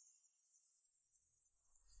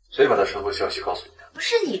谁把他车祸消息告诉你的？不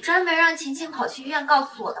是你专门让晴晴跑去医院告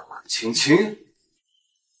诉我的吗？晴晴？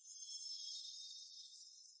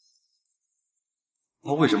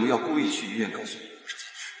那为什么要故意去医院告诉你这件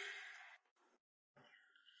事？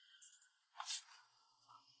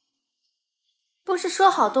不是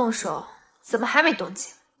说好动手，怎么还没动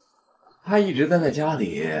静？他一直待在家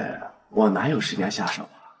里，我哪有时间下手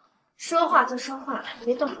啊？说话就说话，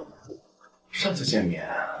别动手。上次见面，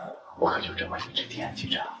我可就这么一直惦记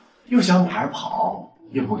着，又想马儿跑，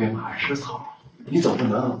又不给马儿吃草，你总不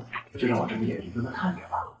能就让我这么眼睁睁的看着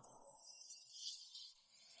吧？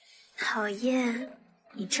讨厌，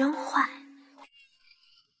你真坏。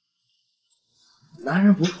男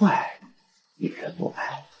人不坏，女人不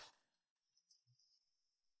爱。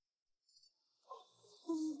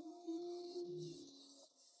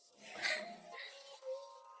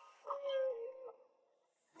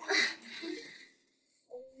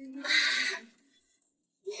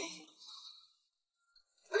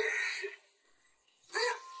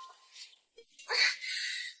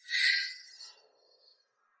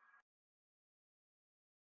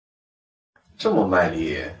这么卖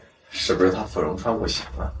力，是不是他芙蓉川不行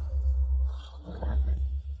了？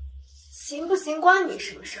行不行关你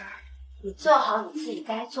什么事儿？你做好你自己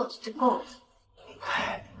该做的就够了。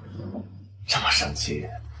唉，这么生气，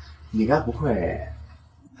你该不会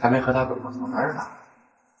还没和他滚过床单吧？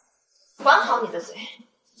管好你的嘴，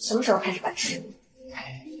什么时候开始办事？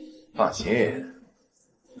放心，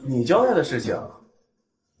你交代的事情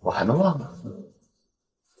我还能忘吗？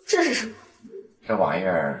这是什么？这玩意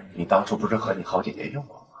儿你当初不是和你好姐姐用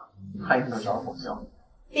过吗？还用得着我教你？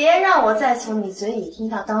别让我再从你嘴里听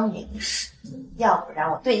到当年的事，要不然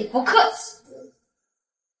我对你不客气。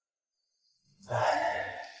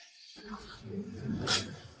唉，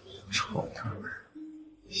臭娘们儿，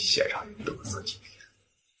先让你得瑟几天。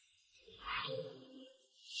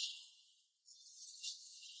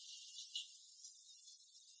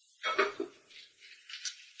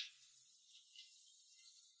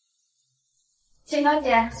金刚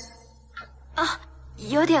姐，啊，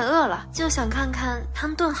有点饿了，就想看看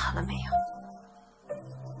汤炖好了没有。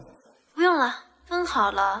不用了，分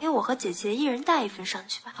好了，给我和姐姐一人带一份上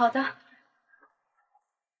去吧。好的。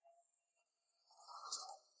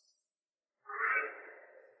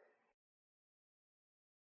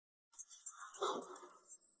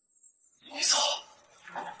你走。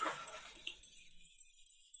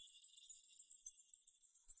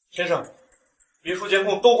先生，别墅监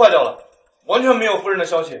控都坏掉了，完全没有夫人的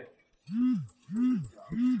消息。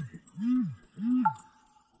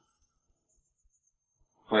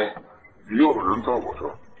喂，你要的人在我这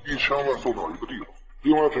儿，1000万送到一个地方，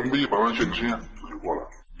另外准备100万现金，自己过来，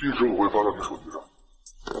地址我会发到你手机上。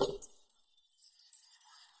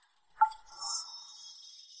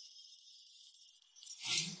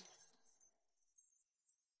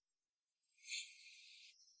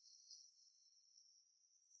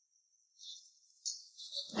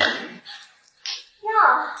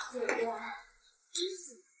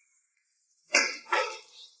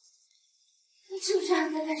知不知道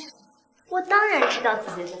你在干什么？我当然知道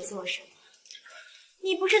自己在做什么。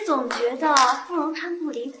你不是总觉得傅荣川不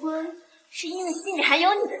离婚是因为心里还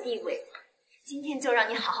有你的地位吗？今天就让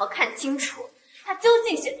你好好看清楚，他究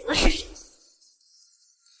竟选择的是谁。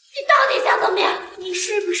你到底想怎么样？你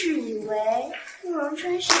是不是以为傅荣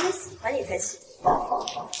川是因为喜欢你才喜欢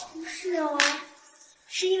你？不是哦，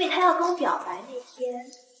是因为他要跟我表白那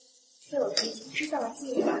天，被我提前知道了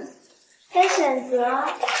计划，才选择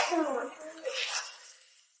向我追。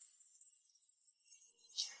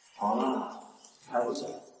好了，还不走，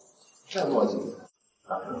再磨叽，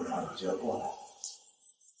让傅荣川接着过来。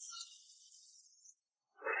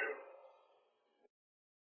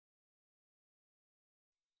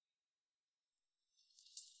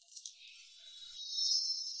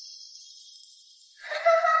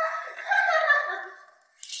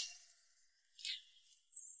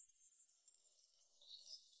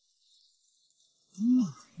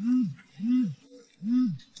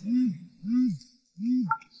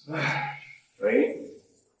喂，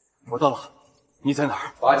我到了，你在哪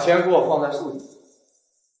儿？把钱给我放在树底。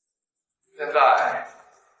现在，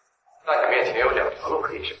在你面前有2条路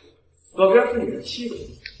可以选，左边是你的妻子，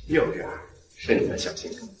右边是你的小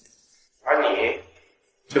心肝，而你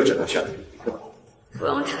就只能选择一个。傅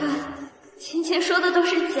荣川，晴晴说的都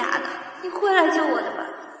是假的，你会来救我的吧？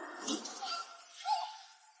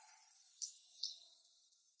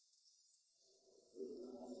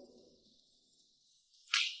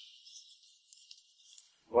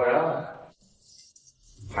果然，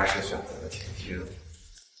还是选择了晴晴。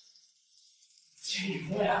秦雨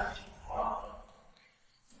墨呀，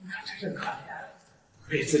你看真是可怜，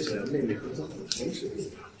为自己的妹妹和自己的同事背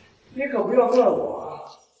叛，你可不要怪我，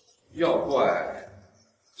要怪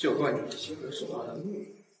就怪你心狠手辣的妹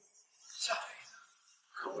妹，下辈子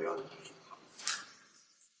可不要你。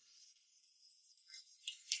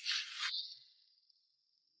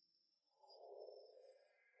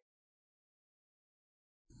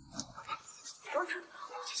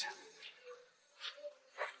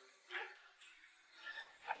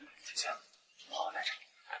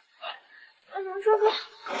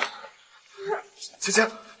姐姐，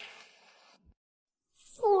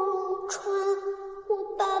傅荣川，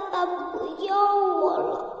我爸爸不要我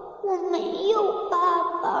了，我没有爸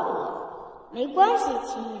爸了。没关系，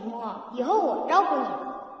秦雨墨，以后我照顾你。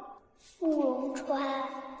傅荣川，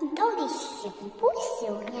你到底行不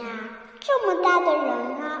行呀？这么大的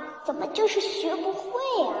人啊，怎么就是学不会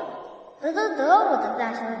呀？得，我的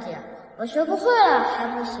大小姐，我学不会了还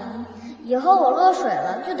不行，以后我落水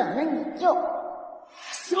了就等着你救。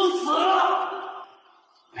就死了！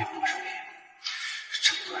没有我手里，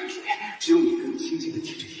这么多人里面，只有你跟青青的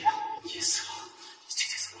体质一样，你死了，青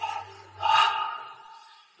青怎么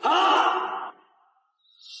了？啊！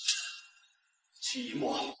秦一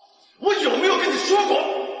墨，我有没有跟你说过，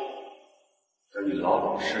让你老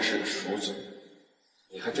老实实的赎罪？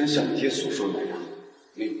你还真像你爹所说的那样，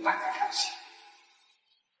没有半点良心。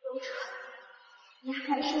荣川，你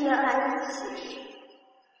还是原来的骑士，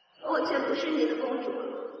我却不是你的公主了。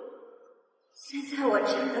现在我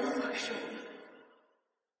真的放手了。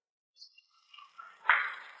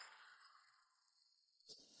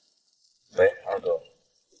喂，二哥，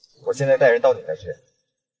我现在带人到你那去。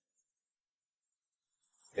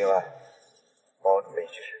另外，帮我准备一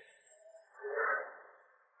具尸体。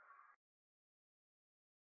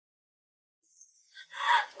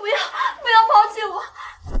不要抛弃我！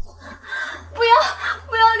不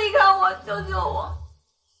要离开我！救救我！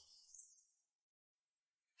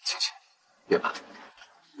青青，别怕，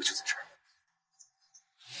我就在这儿。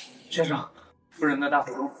先生，夫人的大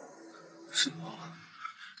火中。是吗？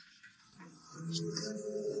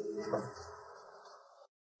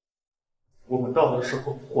我们到的时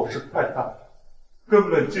候火势太大，根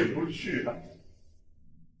本进不去啊。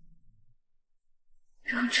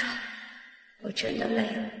荣川，我真的累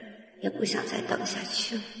了，也不想再等下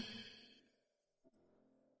去了。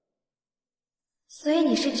所以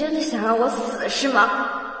你是真的想让我死是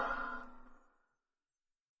吗？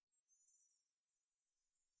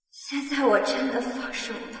现在我真的放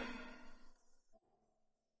手了。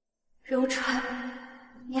荣川，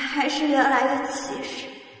你还是原来的骑士，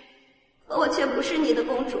可我却不是你的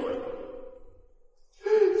公主了。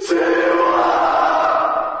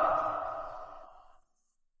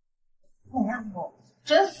你丫头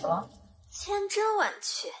真死了，千真万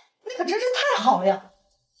确，你可真是太好了呀！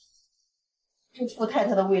这傅太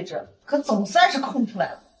太的位置可总算是空出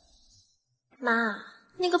来了。妈，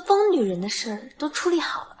那个疯女人的事儿都处理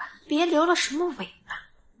好了吧？别留了什么尾巴。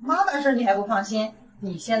妈的事你还不放心？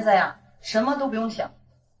你现在呀，什么都不用想，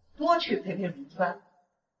多去陪陪如川。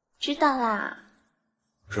知道啦。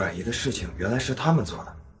阮姨的事情原来是他们做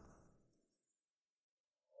的。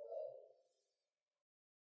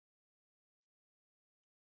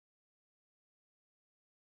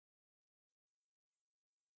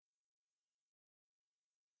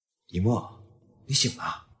一墨，你醒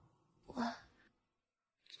了？我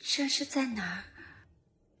这是在哪儿？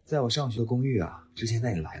在我上学的公寓啊，之前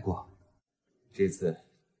带你来过，这次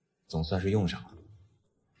总算是用上了。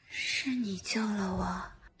是你救了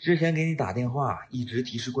我。之前给你打电话一直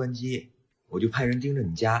提示关机，我就派人盯着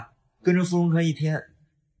你家，跟着傅荣川一天，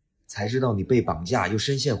才知道你被绑架又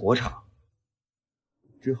深陷火场。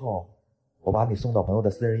之后我把你送到朋友的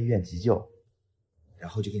私人医院急救，然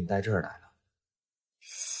后就给你带这儿来了。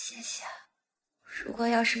谢谢。如果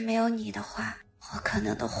要是没有你的话，我可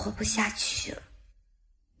能都活不下去了。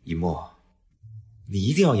一墨，你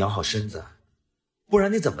一定要养好身子，不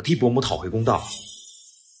然你怎么替伯母讨回公道？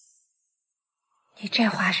你这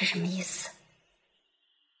话是什么意思？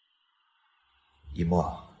一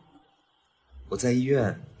墨，我在医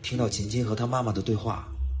院听到秦青和他妈妈的对话，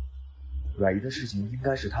阮姨的事情应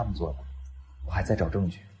该是他们做的，我还在找证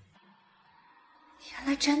据。原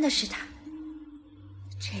来真的是他。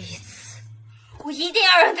这一次我一定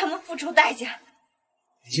要让他们付出代价。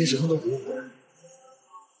你先什么都不用管，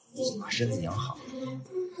先把身子养好。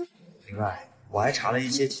另外我还查了一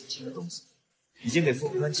些秦青的东西，已经给傅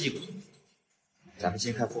荣川寄过去。咱们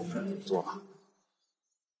先看傅荣川怎么做吧。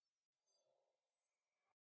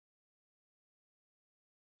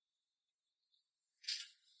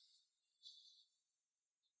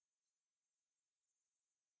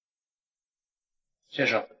先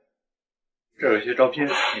生，这儿有一些照片，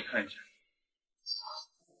你看一下。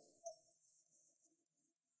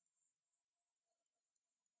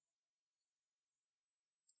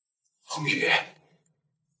风雨，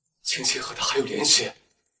青青和他还有联系。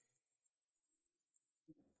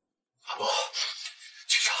阿莫，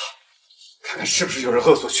去查，看看是不是有人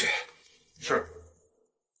恶作剧。是。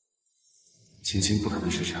青青不可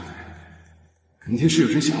能是这样的人，肯定是有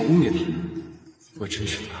人想要污蔑他。我真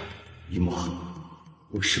是的，一墨，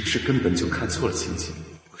我是不是根本就看错了青青？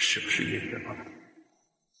我是不是演员了？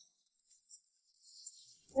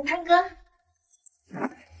文川哥，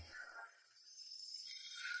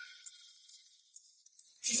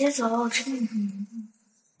姐姐走了，我知道你很难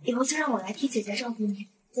过，以后就让我来替姐姐照顾你。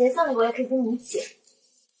姐姐葬礼我也可以跟你一起。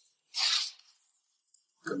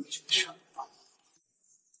根本就不需要。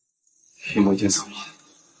一墨已经走了，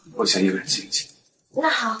我想一个人静静。那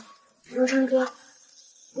好，文川哥，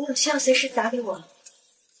你有需要随时打给我，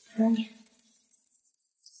等你。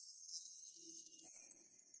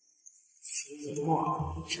一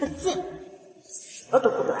墨，这个贱，死了都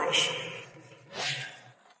不得安生。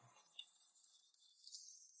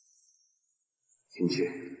青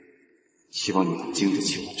青，希望你能经得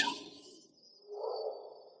起我这。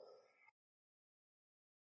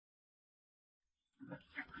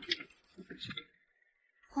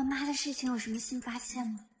我妈的事情有什么新发现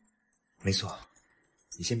吗？没错，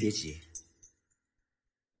你先别急。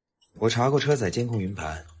我查过车载监控云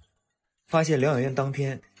盘，发现疗养院当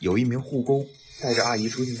天有一名护工带着阿姨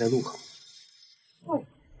出现在路口。护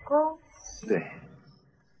工？对，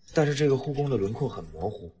但是这个护工的轮廓很模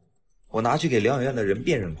糊，我拿去给疗养院的人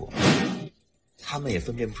辨认过，他们也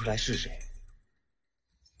分辨不出来是谁。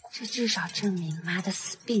这至少证明妈的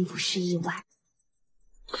死并不是意外。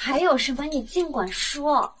还有什么你尽管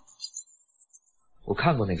说。我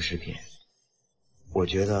看过那个视频，我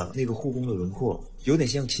觉得那个护工的轮廓有点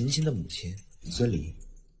像秦青的母亲孙离。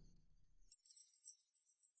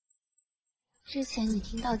之前你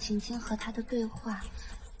听到秦青和他的对话，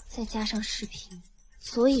再加上视频，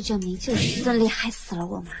所以证明就是孙离害死了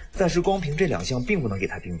我妈。但是光凭这两项并不能给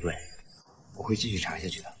他定罪，我会继续查下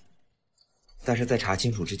去的。但是在查清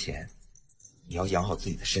楚之前，你要养好自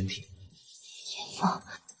己的身体。严峰，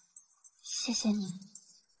谢谢你，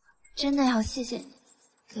真的要谢谢你，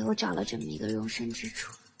给我找了这么一个容身之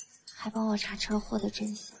处，还帮我查车祸的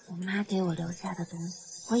真相。我妈给我留下的东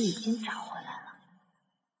西，我已经找回来了。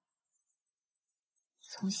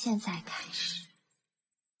从现在开始，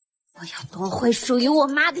我要夺回属于我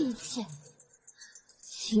妈的一切。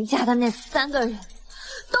秦家的那3个人，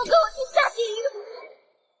都给我去下地狱！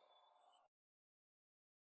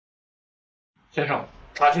先生，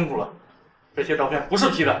查清楚了，这些照片不是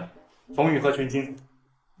P 的。冯宇和群青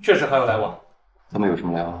确实还有来往。他们有什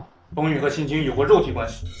么来往？冯宇和青青有过肉体关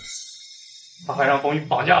系，他还让冯宇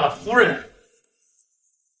绑架了夫人。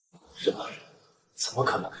什么？怎么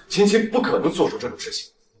可能？青青不可能做出这种事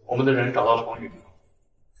情。我们的人找到了冯宇，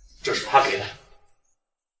这是他给的。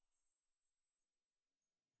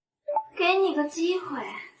给你个机会，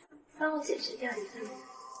帮我解决掉一个人。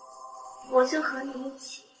我就和你一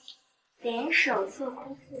起联手做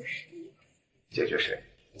空腹实验。解决谁？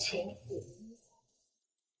群子。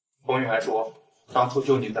风雨还说，当初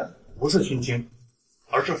救你的不是青青，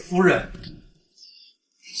而是夫人。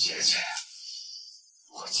姐姐，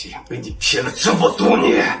我竟然被你骗了这么多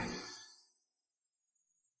年！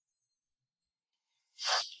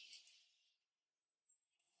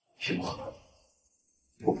雨墨，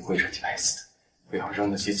我不会让你白死的，我要让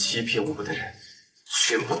那些欺骗我们的人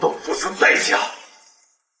全部都付出代价。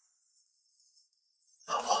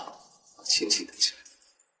老婆，轻轻的起来。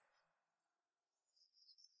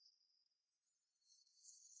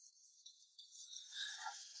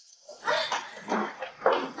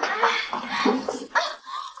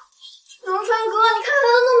荣川哥，你看他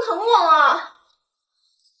都弄疼我了。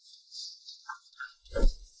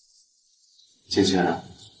青青，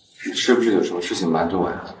你是不是有什么事情瞒着我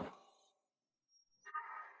呀？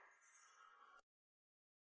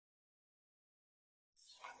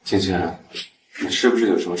青青，你是不是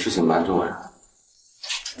有什么事情瞒着我呀？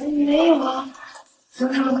没有啊，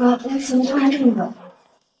荣川哥，你怎么突然这么冷？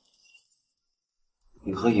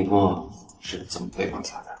你和以沫是怎么被绑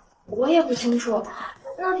架的？我也不清楚。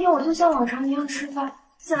那天我就像往常一样吃饭，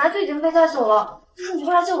醒来就已经被带走了，这是你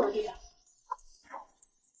过来救我的地方。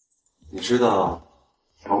你知道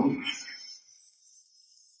冯宇？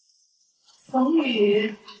冯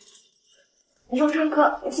宇，荣川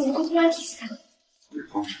哥，你怎么会突然提起他？雨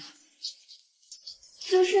风是？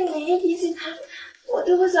就是你一提起他，我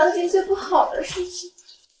就会想起一些不好的事情。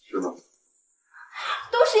是吗？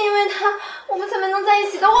都是因为他，我们才没能在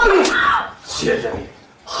一起的。我谢谢你，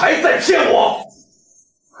还在骗我！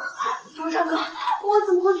荣川哥，我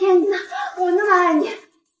怎么会骗你呢？我那么爱你。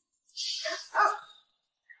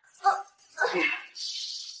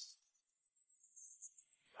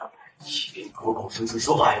一边口口声声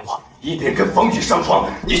说爱我，一边跟冯宇上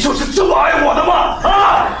床，你就是这么爱我的吗？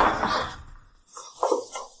啊！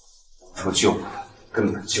说救我的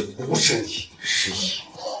根本就不是你，是以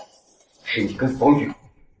沫，是你跟冯宇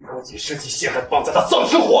勾结设计陷害，绑架他丧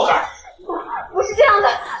生祸害。不是这样的。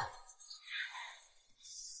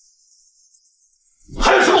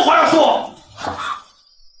还有什么话要说？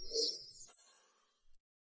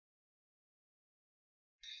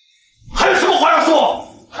还有什么话要说？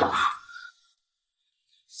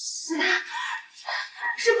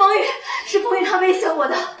是冯宇他威胁我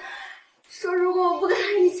的，说如果我不跟他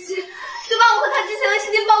一起，就把我和他之前的事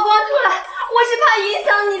情曝光出来。我是怕影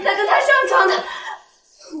响你才跟他上床的，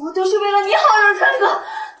我都是为了你好，荣川哥。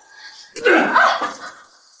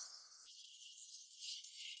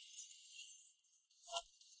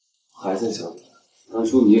还在狡辩？当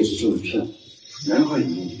初你也是这么骗我，难怪以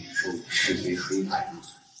你说我是非黑白无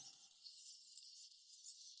罪。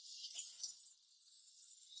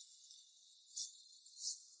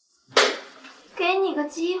给你个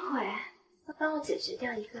机会，帮我解决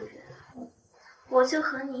掉一个人，我就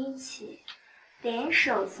和你一起联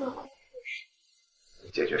手做空腹实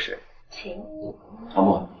验。解决谁？群子。唐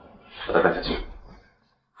默，把他带下去。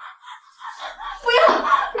不要，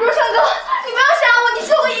荣川哥，你不要杀我，你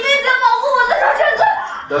是我一辈子要保护我的荣川哥。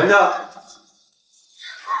等一下。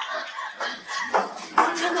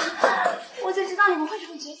荣川哥，我就知道你们会这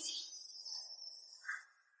么绝情。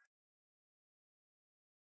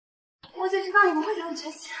我就知道你们会这么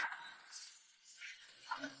绝情。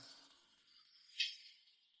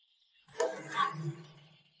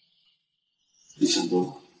你想多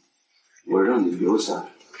了，我让你留下来，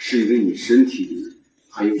是因为你身体里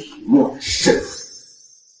还有以沫的肾，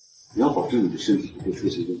你要保证你的身体不会出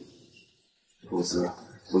现问题，否则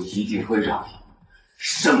我一定会让你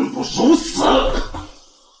生不如死。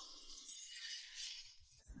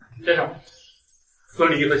先生，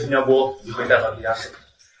孙离和新加坡已被带到地下室。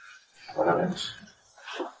把他带过去。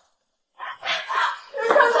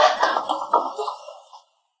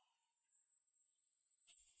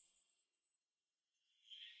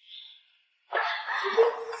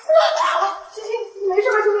没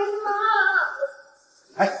事吧，救命啊！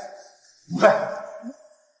哎，吴飞，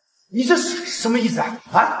你这是什么意思啊？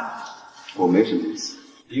啊？我没什么意思，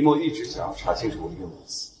李默一直想要查清楚我的意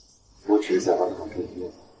思，我只是想把他往这里面。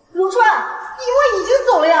如川，以沫已经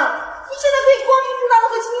走了呀，你现在可以光明正大的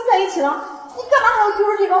和青青在一起了，你干嘛还要揪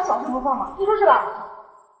着这帮小事不放嘛？你说是吧？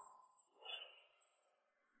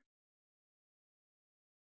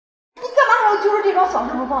你干嘛还要揪着这帮小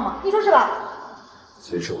事不放嘛？你说是吧？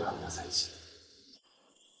其实我要跟他在一起。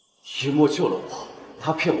以沫救了我，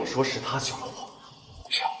他骗我说是他救了我，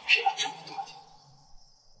这样我骗了这么多年，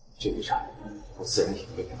这笔账我自然也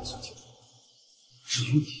会给他算清楚。至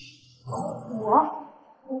于你，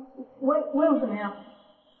我有什么呀？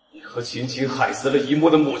你和秦秦害死了姨母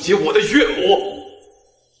的母亲，我的岳母，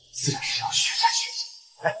自然是要血债血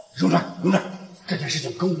偿。哎，荣川，这件事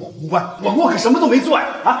情跟我无关，我可什么都没做呀！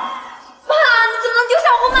啊！爸，你怎么能丢下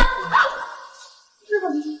我们？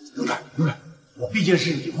荣川，我毕竟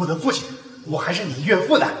是李牧的父亲，我还是你岳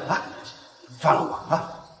父呢啊！你放了我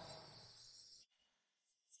啊！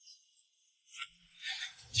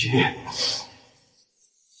你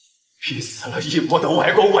逼死了姨母的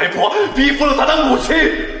外公外婆，逼疯了他的母亲，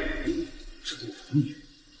这对我的女人，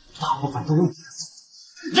大部分都有你的错，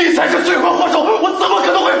你才是罪魁祸首，我怎么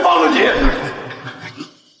可能会放了你？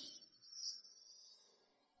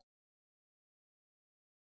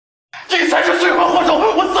你才是罪魁祸首，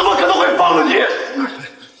我怎么可能会放了你？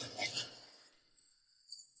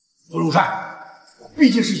陆如川，我毕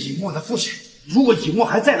竟是尹墨的父亲，如果尹墨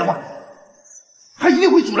还在的话，他一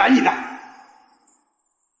定会阻拦你的。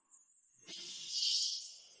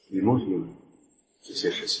尹墨兄，这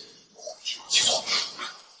些事情我会替你去做。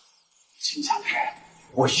秦家的人，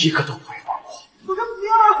我一个都不会放过。陆川不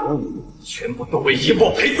要啊！全部都为尹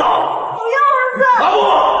墨陪葬。不要儿子！阿木，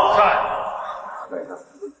看。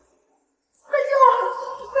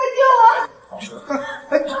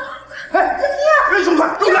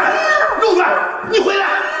陆川，你回来！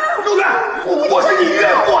陆川，我是你岳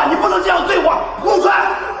父，你不能这样对我！陆川，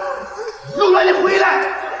你回来！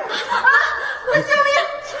啊！快救命！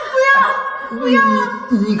不要！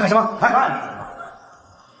你干什么？哎！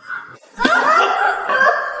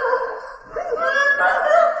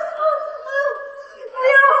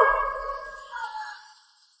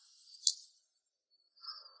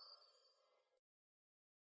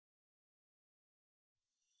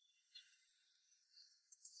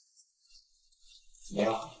怎么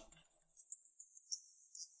样？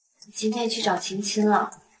今天去找秦秦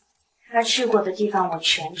了，他去过的地方我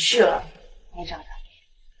全去了，没找到。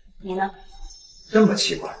你呢？这么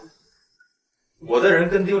奇怪，我的人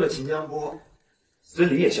跟丢了秦江波，孙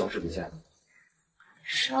离也消失不见了。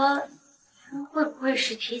说他会不会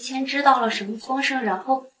是提前知道了什么风声，然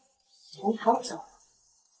后先逃走？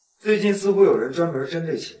最近似乎有人专门针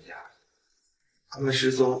对秦家，他们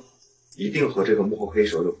失踪一定和这个幕后黑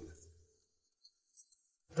手有关。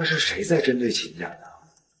那是谁在针对秦家呢？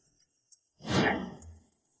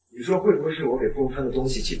你说会不会是我给凤川的东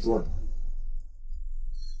西起作用？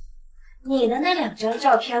你的那2张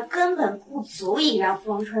照片根本不足以让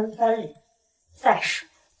风川分离。再说，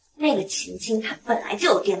那个秦青她本来就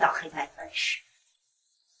有颠倒黑白本事，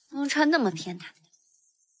风川那么偏袒她，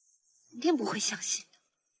肯定不会相信的。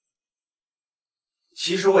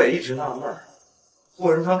其实我也一直纳闷，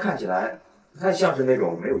霍仁川看起来不太像是那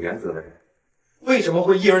种没有原则的人。为什么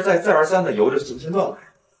会一而再、再而三的由着秦青乱来？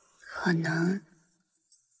可能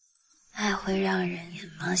爱会让人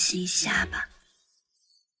眼盲心瞎吧。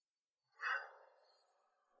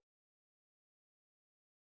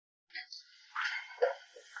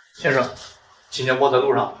先生，秦江波在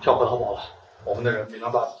路上跳河逃跑了，我们的人没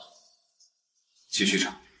能抓住他。继续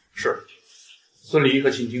查。是。孙离和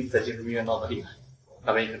秦青在精神病院闹得厉害，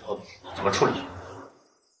那边也是逃走，怎么处理？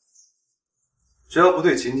只要不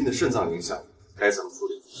对秦青的肾脏影响，该怎么处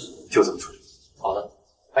理就怎么处理。好的。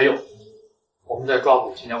还有，我们在抓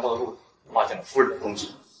捕秦江波的路上发现了夫人的踪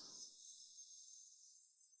迹。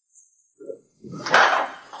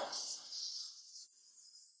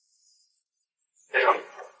先生，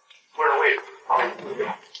夫人的位置放在你这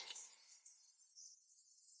边。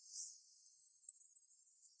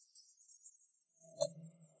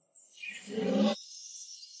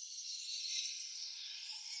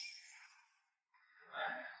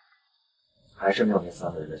还是没有那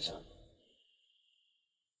3个人的下落。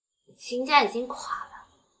秦家已经垮了，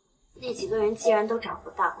那几个人既然都找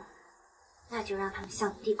不到，那就让他们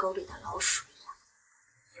像地沟里的老鼠一样，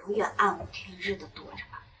永远暗无天日的躲着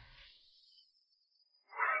吧。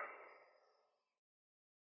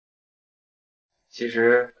其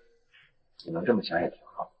实你能这么想也挺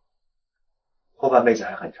好，后半辈子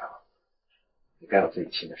还很长，你该有自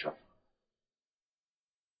己新的生活。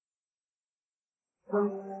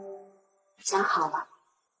想好了，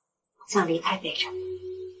我想离开北城，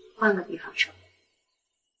换个地方生活。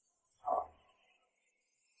好，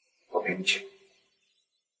我陪你去。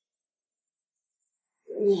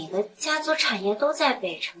你的家族产业都在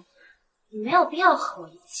北城，你没有必要和我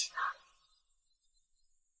一起的。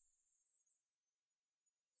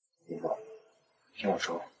林总，听我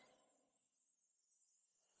说，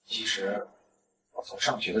其实我从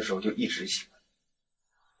上学的时候就一直喜欢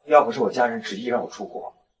你，要不是我家人执意让我出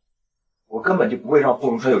国，我根本就不会让傅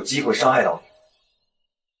荣川有机会伤害到你。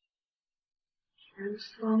南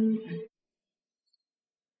风，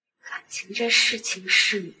感情这事情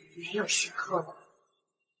是没有先后的。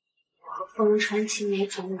和傅荣川青梅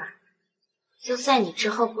竹马，就算你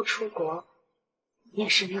之后不出国，也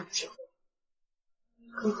是没有机会。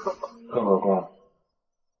更何况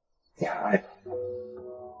你还爱他，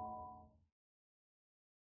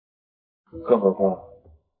更何况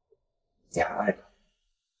你还爱他，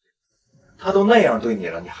他都那样对你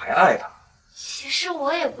了，你还爱他？其实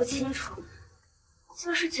我也不清楚，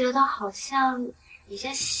就是觉得好像已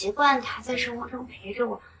经习惯他在生活中陪着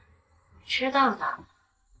我，知道的。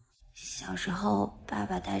小时候，爸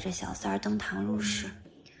爸带着小三儿登堂入室，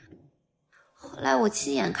后来我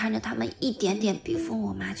亲眼看着他们一点点逼疯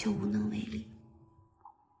我妈，却无能为力。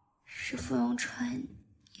是傅荣川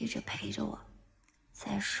一直陪着我。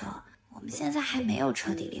再说，我们现在还没有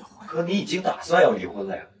彻底离婚。可你已经打算要离婚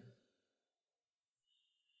了呀？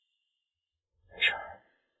没事，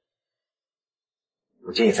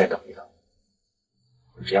我建议再等一等，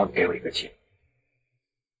只要你给我一个机会。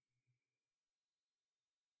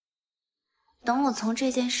等我从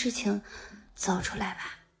这件事情走出来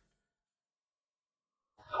吧。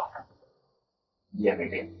好，一言为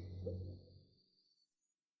定。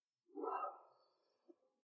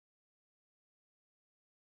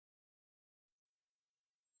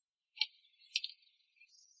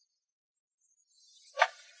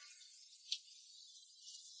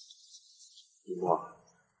李默，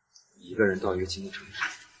一个人到一个新的城市，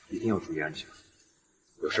一定要注意安全。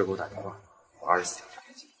有事给我打电话，我24小时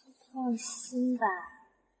开机。放心吧，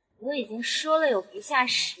我已经说了有不下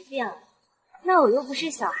10遍了。那我又不是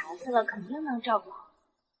小孩子了，肯定能照顾好。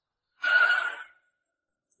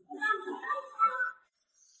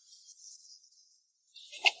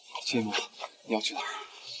秦默，你要去哪儿？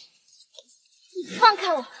放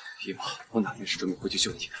开我！姨妈，我哪天是准备回去救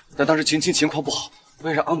你的，但当时晴晴情况不好，我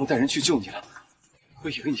也让阿木带人去救你了。我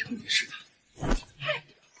以为你会没事的。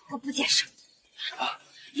我不接受。什么？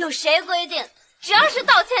有谁规定只要是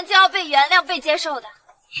道歉就要被原谅、被接受的？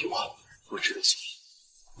姨妈，我知道错了，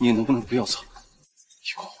你能不能不要走？你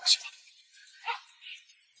跟我回去吧。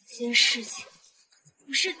这件事情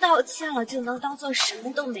不是道歉了就能当做什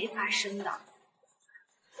么都没发生的。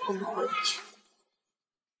我们回去。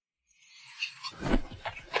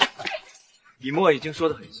李默已经说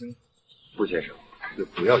得很清楚，傅先生就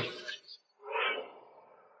不要去。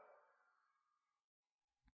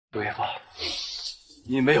对吧？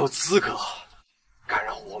你没有资格干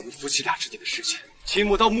扰我们夫妻俩之间的事情。秦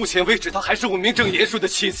牧到目前为止，她还是我名正言顺的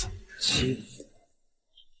妻子。妻子？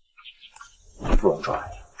傅荣川，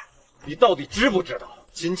你到底知不知道，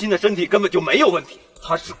秦青的身体根本就没有问题，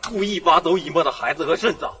他是故意挖走以沫的孩子和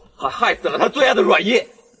肾脏，还害死了他最爱的软叶。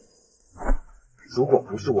如果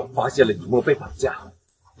不是我发现了以沫被绑架，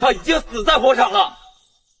他已经死在火场了。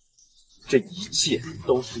这一切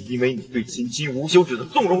都是因为你对秦青无休止的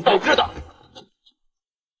纵容导致的。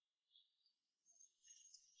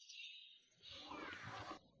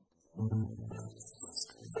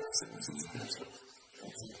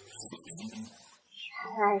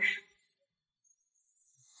原来是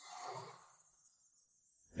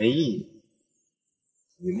没意义。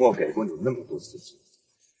以沫给过你那么多次机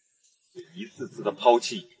会，你一次次的抛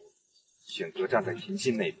弃，选择站在秦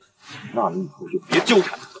青那边，那你以后就别纠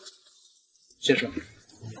缠他。先生，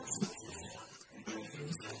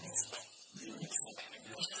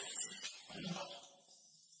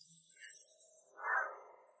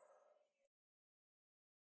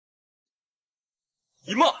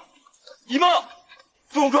以沫，以沫，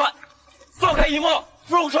傅荣川，放开以沫，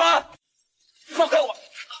傅荣川，放开我，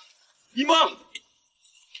以沫，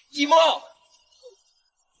以沫，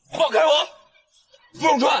放开我，傅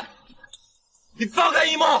荣川，你放开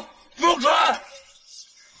以沫，傅荣川，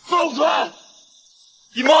傅荣川，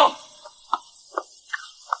以沫，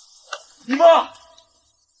以沫，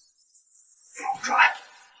傅荣川，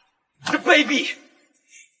这卑鄙！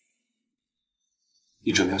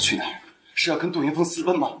你准备要去哪儿？是要跟杜云峰私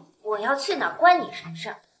奔吗？我要去哪儿关你什么事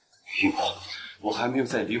儿？姨母，我还没有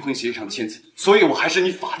在离婚协议上签字，所以我还是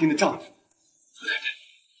你法定的丈夫。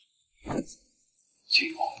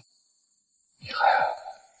秦母，你还爱我？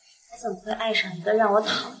我怎么会爱上一个让我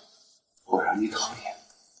讨厌？我让你讨厌，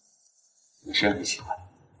那是让你喜欢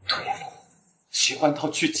杜云峰，喜欢到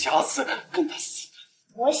去假死跟他死。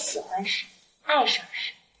我喜欢谁，爱上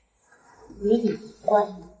谁，与你无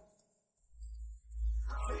关。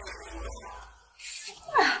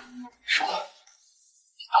说，你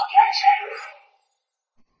到底爱谁？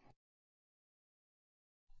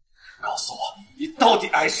告诉我，你到底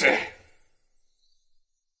爱谁？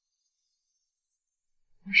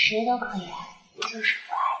我谁都可以爱，就是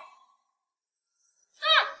不爱你。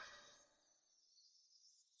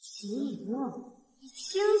秦以沫，你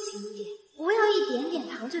清醒点，不要一点点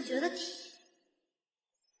糖就觉得甜。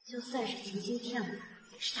就算是秦星骗我，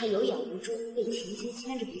也是他有眼无珠，被秦星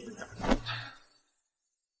牵着鼻子走。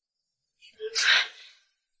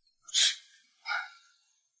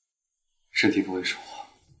身体不会说，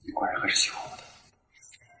你果然还是喜欢我的。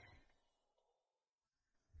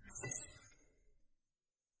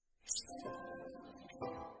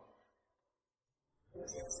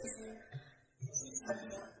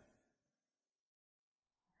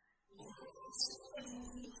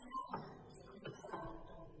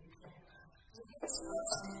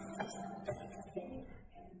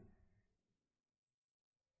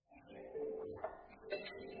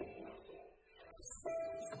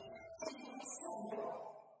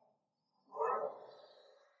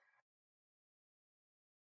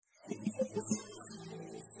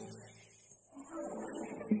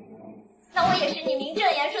那我也是你名正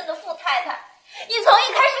言顺的富太太，你从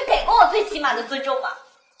一开始给过我最起码的尊重吗？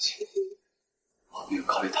我没有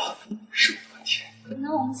考虑到是我的问题。可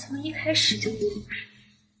能我们从一开始就不合适，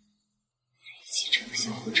在一起乘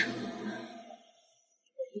小火车，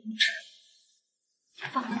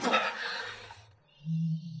放我走吧。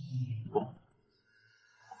不，我不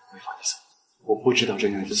会放你走。我不知道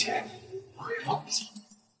真相之前，我会放你走。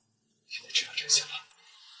现在知道真相了。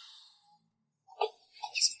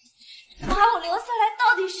把我留下来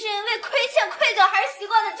到底是因为亏欠、愧疚，还是习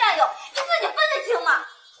惯的占有？你自己分得清吗？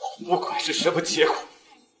我不管是什么结果，让你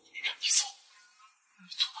走，你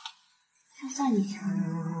做不到。就算你强忍，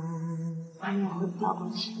我也会跳过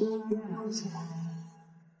去，让我走吧。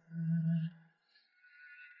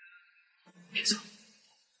别走。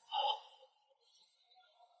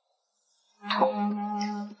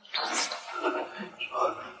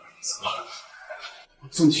走了，我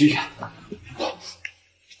送你去医院。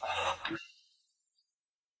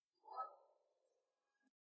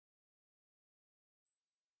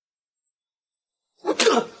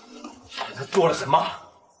他做了什么？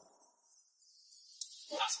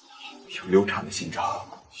有流产的心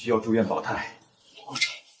脏，需要住院保胎。流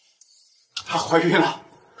产？她怀孕了？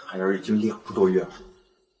胎儿已经2个多月了。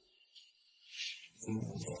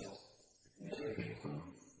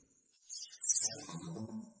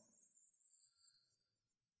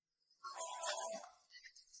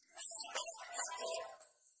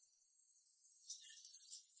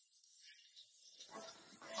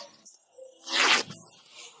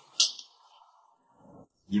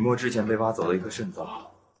以沫之前被挖走了一颗肾脏，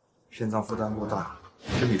肾脏负担过大，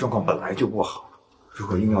身体状况本来就不好。如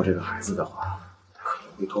果硬要这个孩子的话，可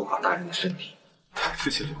能会拖垮大人的身体。他之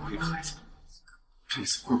前留过一个孩子，这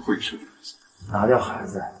次会不会是？拿掉孩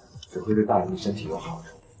子只会对大人的身体有好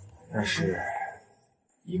处，但是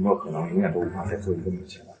以沫可能永远都无法再做一个母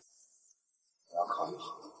亲了。你要考虑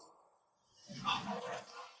好。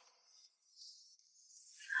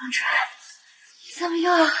方川，你怎么又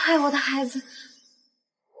要害我的孩子？方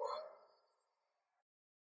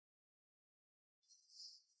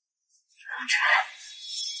川，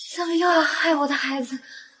怎么又要害我的孩子？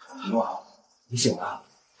以沫，你醒了。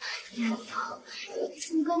念总，你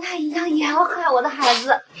怎么跟他一样也要害我的孩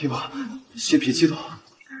子？以沫，先别激动。刚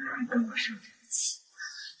还跟我生着气，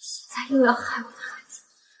现在又要害我的孩子。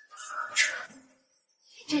方川，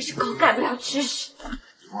你真是狗改不了吃屎。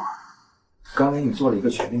以沫，刚给你做了一个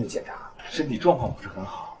全面的检查，身体状况不是很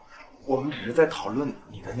好。我们只是在讨论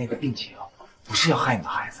你的那个病情，不是要害你的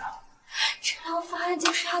孩子。这套方案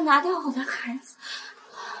就是要拿掉我的孩子，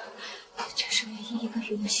这是唯一一个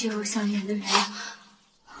与我血肉相连的人，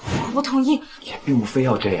我不同意。也并不非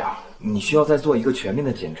要这样，你需要再做一个全面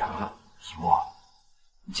的检查。以沫，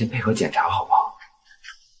你先配合检查好不好？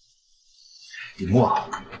以沫，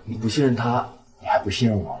你不信任他，你还不信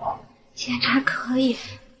任我吗？检查可以，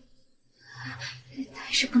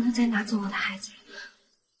但是不能再拿走我的孩子。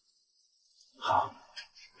好。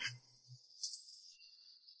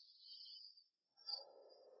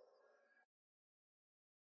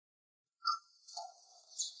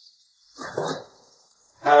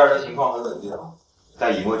胎儿的情况很稳定，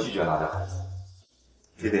但以沫拒绝拿掉孩子，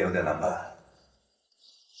这点有点难办。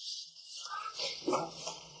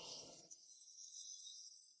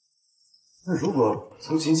那如果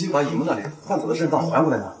从秦星把以沫那里换走的肾脏还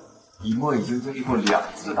回来呢？以沫已经经历过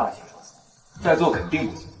2次大型手术，再做肯定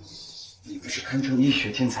不行。你不是堪称医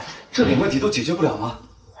学天才，这点问题都解决不了吗？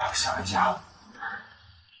我想一下，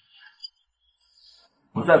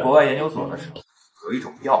我在国外研究所的时候，有一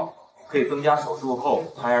种药可以增加手术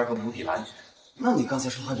后胎儿和母体的安全。那你刚才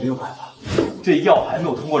说还没有办法？这药还没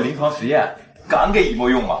有通过临床实验，敢给以沫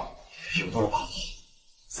用吗？有多少把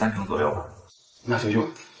？30%左右吧。那就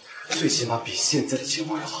用，最起码比现在的情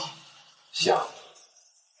况要好。行。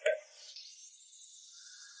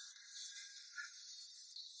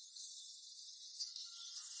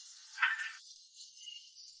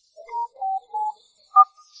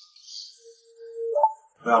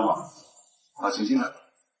不要忙，把晴晴带来。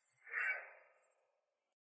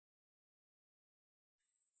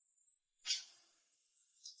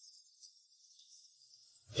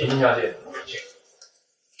晴晴小姐，请。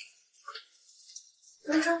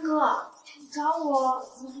文山哥，你找我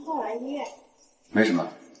怎么不来医院？没什么，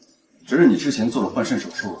只是你之前做了换肾手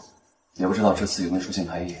术，也不知道这次有没有出现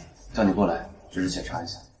排异，叫你过来只是检查一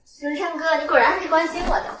下。文山哥，你果然还是关心我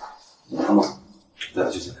的。阿莫，带他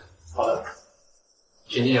去检查。好的，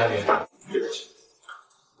晴晴小姐，对不起。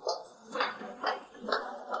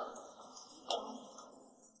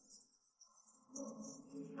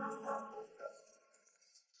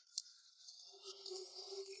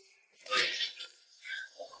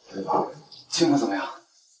情况怎么样？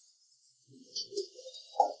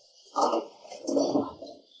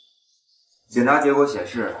检查结果显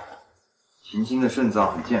示，晴晴的肾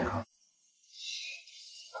脏很健康。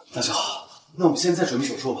那就好，那我们现在准备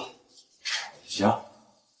手术吧。行，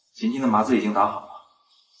晴晴的麻醉已经打好了，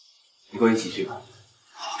你跟我一起去吧。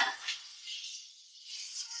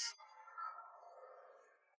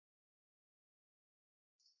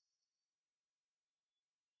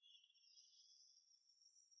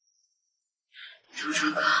周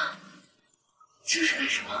成哥，这是干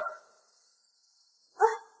什么？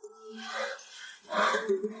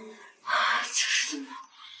这是怎么？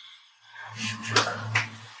周成哥，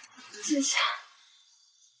姐姐，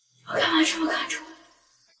我干嘛这么看着我？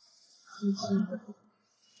晴晴，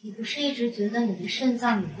你不是一直觉得你的肾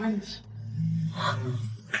脏有问题？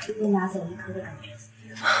被拿走一颗的感觉，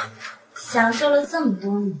享受了这么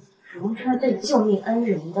多年荣川对救命恩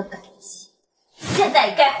人的感激，现在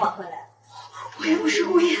也该还回来了。我也不是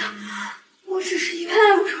故意的，我只是因为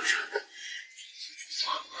爱慕周成哥。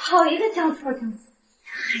好一个将错将错，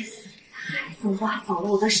害死你的孩子，挖走了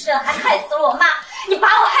我的肾，还害死了我妈，你把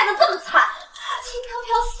我害得这么惨，轻飘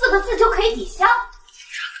飘4个字就可以抵消？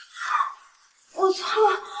我错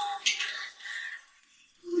了，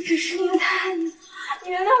我只是因为太爱你，你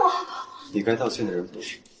原谅我好不好？你该道歉的人不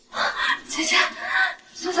是。姐姐，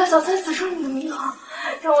小小才死出你的名号，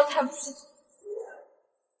让我抬不起头。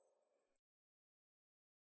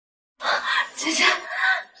姐姐，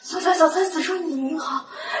小才死出你的名号，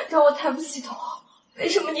让我抬不起头。为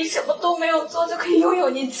什么你什么都没有做就可以拥有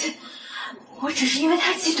一切？我只是因为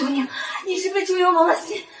太嫉妒你了，你是被猪油蒙了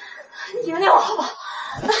心，你原谅我好不好？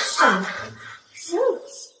什么？真恶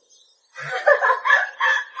心！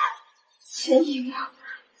钱赢了，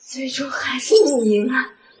最终还是你赢了。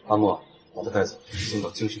阿莫，把他带走，送到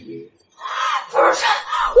精神病院。不是，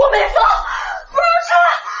我没疯，不是，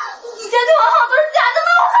你以前对我好都是假的，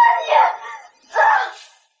我恨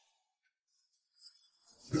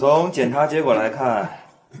你。从检查结果来看，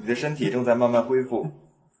你的身体正在慢慢恢复，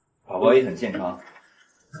宝宝也很健康，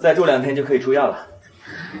再住2天就可以出院了。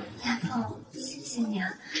严凤，谢谢你啊，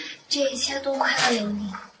这一切多亏了有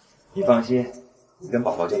你。你放心，你跟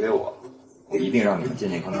宝宝交给我，我一定让你们健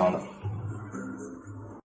健康康的。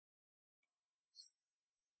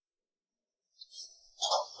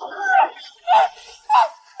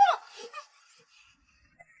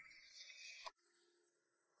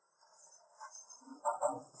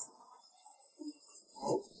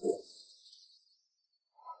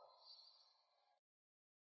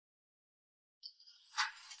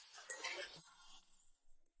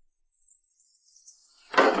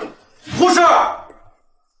护士，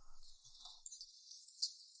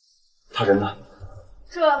他人呢？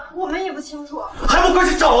这我们也不清楚，还不快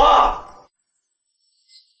去找啊！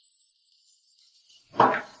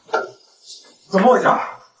怎么回事？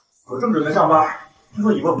我正准备上班，听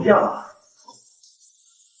说你们不见了。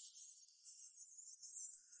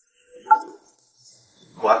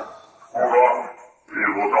滚！一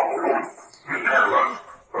如大火中，你太冷，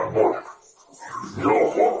然后要我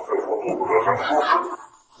在我肚子上说事。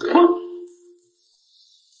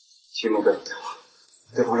秦梦被绑架了，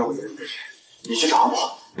对方让我一人对决，你去找阿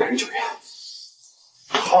莫，带人救援。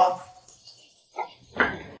好。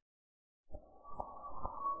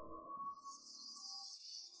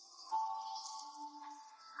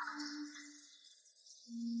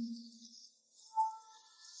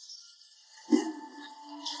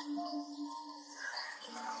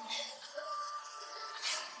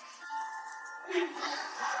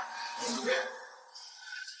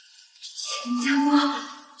秦家莫，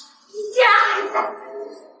你竟然还在！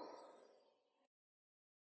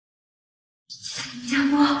秦家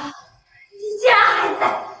莫，你竟然还在！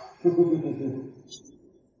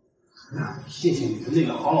那得谢谢你的那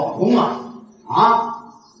个好老公啊！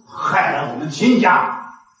啊，害了我们秦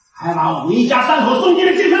家，还把我们一家3口送进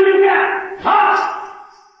了精神病院啊！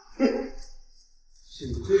哼，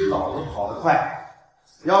幸亏老子跑得快，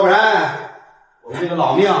要不然我这个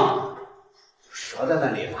老命就折在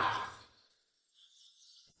那里了。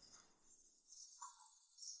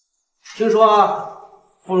听说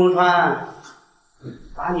傅荣川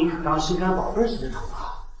把你可当心肝宝贝似的疼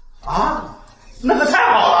啊！啊，那可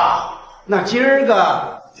太好了！那今儿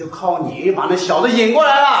个就靠你把那小子引过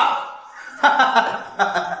来了。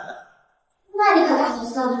那你可大错特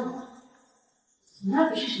错了，那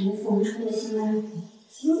不是什么傅荣川的心肝宝贝，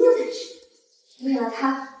晴晴才是。为了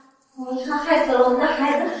他，傅荣川害死了我们的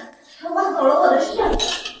孩子，还挖走了我的肾。我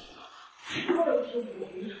有这个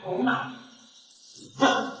无头脑。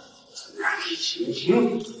哼！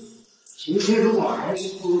晴晴如果还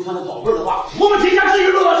是傅荣川的宝贝的话，我们秦家至于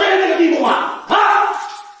落到现在这个地步吗？啊！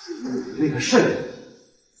那个肾，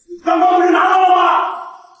刚刚不是拿到了吗？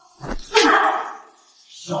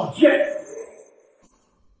小贱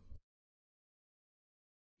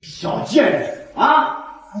人啊！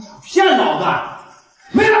还想骗老子？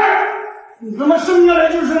没人！你他妈生下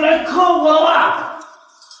来就是来克我的吧？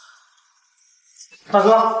大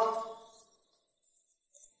哥，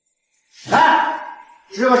来，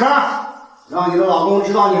吱个声，让你的老公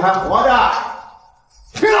知道你还活着，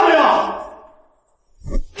听到没有？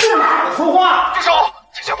说话！住手！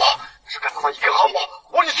秦小宝，是敢造他一根毫毛，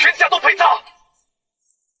我你全家都陪葬！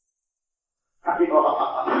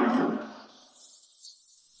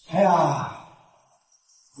哎呀，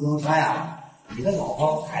傅荣川呀，你的老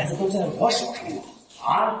婆孩子都在我手上呢，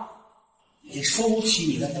啊，你收起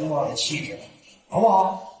你的风浪的气质，好不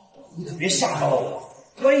好？你可别吓到了我，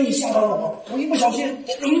万一你吓到了我一不小心，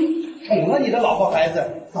捅了你的老婆孩子，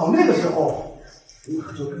到那个时候，你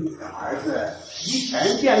可就跟你的儿子提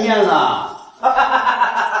前见面了。傅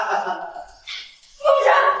荣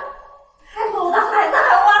川，害死我的孩子，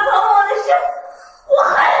还挖走了我的肾，我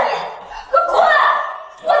恨你！快滚！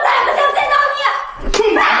我再也不想见到你！他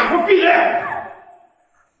妈的，给我闭嘴！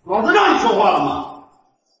老子让你说话了吗？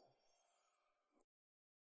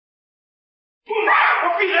给我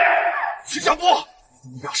闭嘴！秦小波，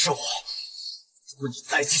你不要射我！如果你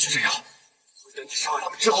再继续这样，我会等你杀了他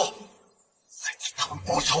们之后，再替他们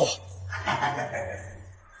报仇。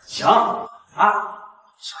行啊，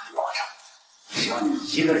向你保证，只要你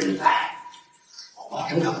一个人在，我保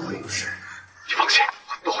证他不会有事。你放心，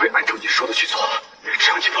我会按照你说的去做，只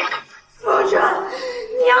要你放了他。傅荣川，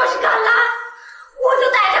你要是敢来，我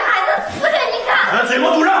就带着孩子死给你看！把嘴给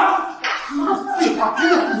我堵上！废话真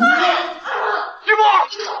的不多。徐波，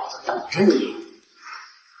等着你。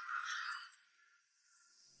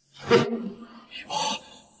徐波，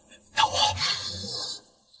等我。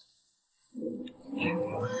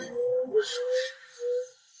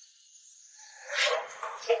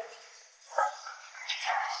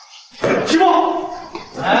徐波，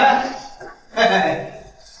哎，嘿嘿，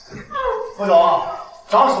副总，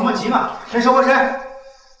着什么急嘛？先收回身。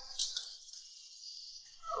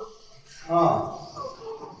啊，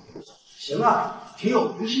行啊，挺有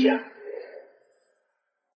骨气啊。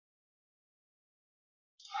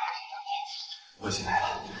我进来了，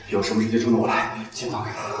有什么事就冲着我来，先放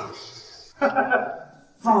开他。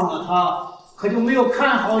放了他，可就没有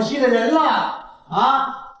看好戏的人了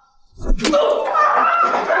啊！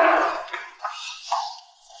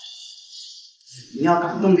你要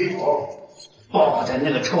敢动手，报复在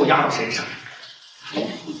那个臭丫头身上。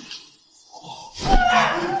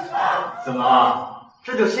怎么，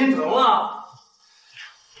这就心疼了？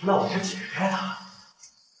那我就解开他。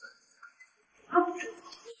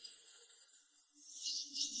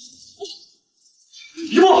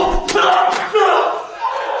一步，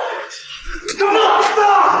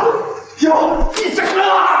有一整个！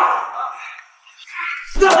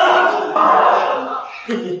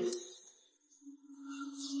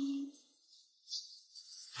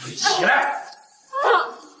起来！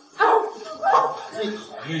最讨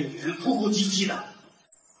厌女人哭哭唧唧的，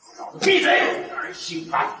老子闭嘴，让人心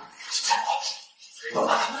烦。别动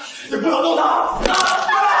他，你不要动他！荣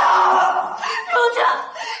成，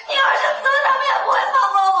你要是死了，他们也不会放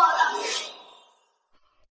过我的。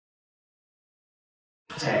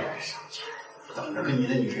再敢上去，等着跟你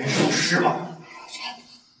的女人收尸吗？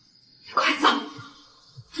你快走，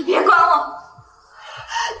你别管我。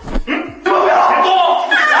不要动！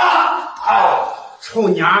臭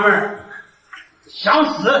娘们儿，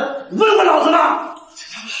想死问问老子吧！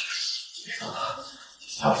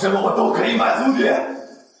想什么我都可以满足你。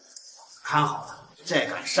看好了，再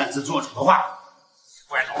敢擅自做主的话，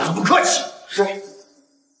怪老子不客气。是。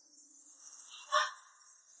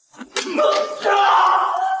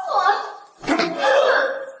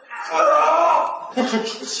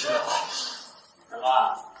怎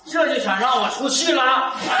么，这就想让我出气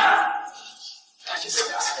了？那你怎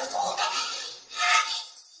么样才能保护他？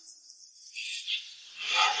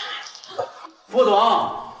副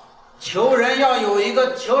总，求人要有一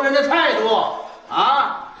个求人的态度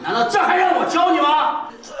啊！难道这还让我教你吗？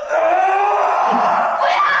不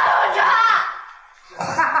要龙川！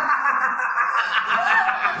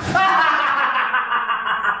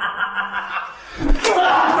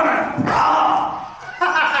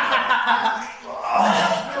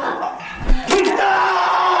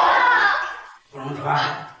傅荣川，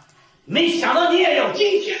没想到你也有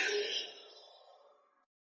今天。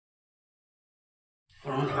傅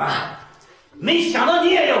荣川，没想到你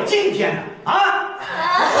也有今天呢！啊！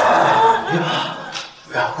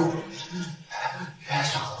不要哭，别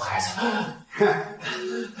伤害孩子。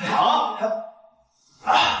好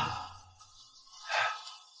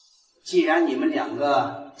既然你们两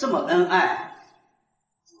个这么恩爱，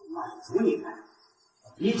就满足你们。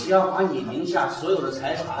你只要把你名下所有的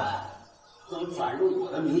财产都转入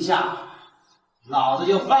我的名下，老子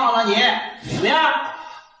就放了你，怎么样？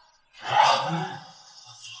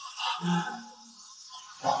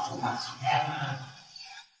老子满足你。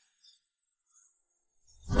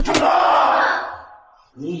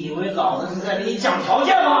你以为老子是在给你讲条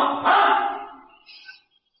件吗？啊！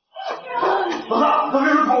老大，他为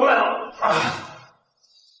什么跑过来了？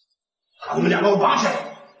把你们两个绑起来！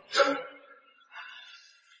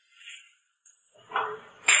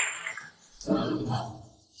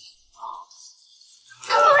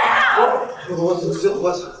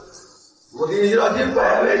我给你让你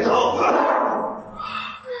百倍疼！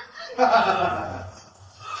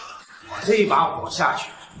我这一把火下去，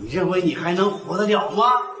你认为你还能活得了吗？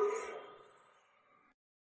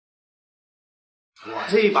我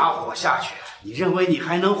这一把火下去，你认为你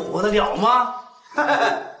还能活得了吗？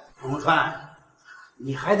冯川，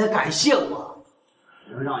你还得感谢我，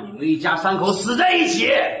能让你们一家三口死在一起。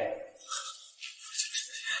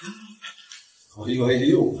我愿意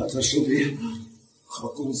用我的生命和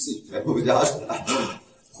公司全部家产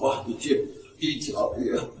换你一条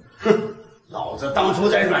命。哼！老子当初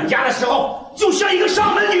在阮家的时候，就像一个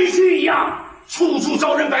上门女婿一样，处处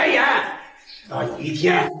招人白眼。直到有一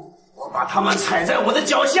天，我把他们踩在我的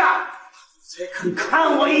脚下，才肯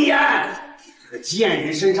看我一眼。这个贱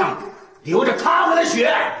人身上流着他们的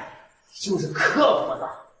血，就是克我的。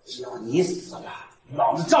只要你死了，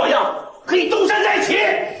老子照样可以东山再起。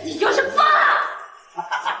你就是疯了！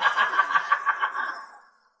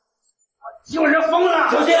我就是疯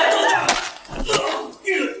了！小心！你怎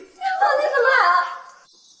么来了？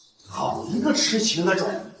好一个痴情的种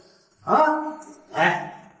啊！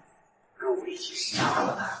来，跟我一起杀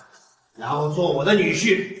了他，然后做我的女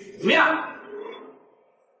婿，怎么样？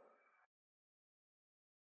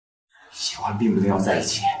喜欢并不一定要在一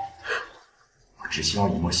起，我只希望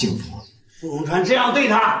以沫幸福。傅永川这样对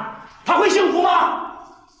他，他会幸福吗？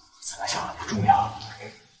怎么想的不重要，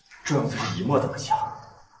重要的是以沫怎么想。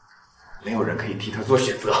没有人可以替他做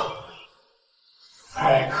选择。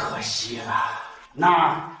太可惜了，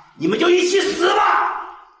那你们就一起死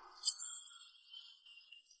吧！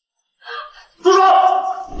住手！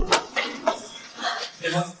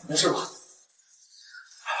先生，没事吧？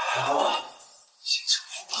心情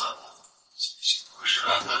不好，不是。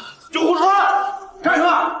救护车！干什么？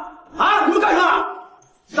啊！你们干什么？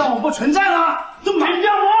当我不存在了？就瞒着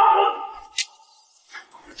我？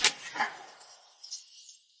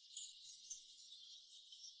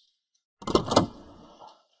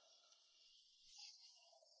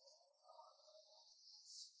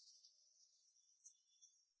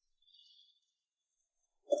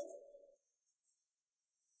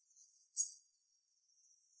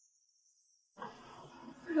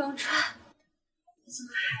荣川，你怎么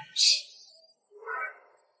还不醒？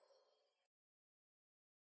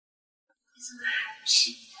你怎么还不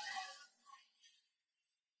醒？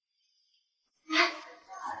哎，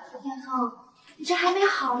燕凤，你这还没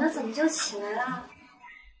好呢，怎么就起来了？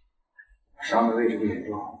伤的位置不严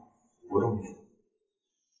重，不动弹。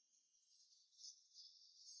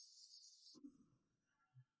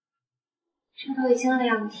这都已经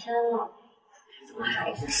2天了，怎么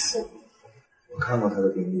还不醒？我看过他的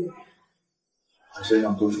病历，他身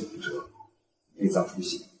上多处骨折，内脏出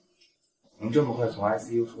血，能这么快从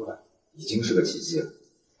ICU 出来，已经是个奇迹了。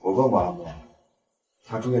我问过阿莫，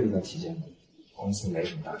他住院这段期间，公司没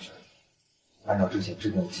什么大事，按照之前制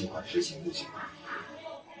定的计划执行就行了。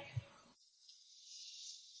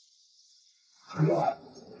阿莫，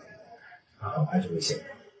他很快就会醒的，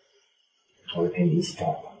我会陪你一起照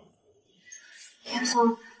顾他。严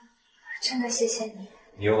峰，真的谢谢你。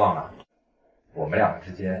你又忘了，我们两个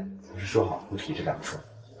之间不是说好不提这两个事儿？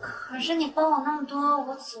可是你帮我那么多，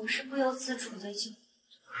我总是不由自主的就……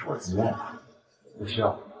是我自愿的，不需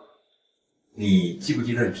要。你记不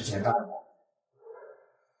记得你之前答应我？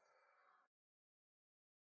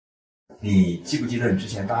你记不记得你之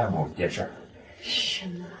前答应我一件事儿？什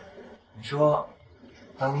么？你说，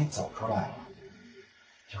当你走出来了，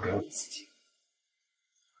就给我一次机会。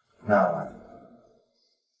那，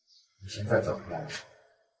你现在走出来了？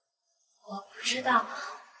我不知道，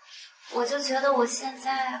我就觉得我现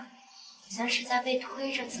在好像是在被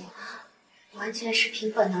推着走，完全是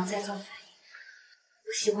凭本能在做反应。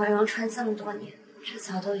我喜欢荣川这么多年，这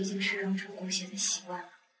早都已经是荣川骨血的习惯了。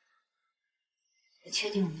我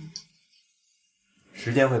确定我能做。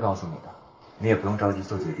时间会告诉你的，你也不用着急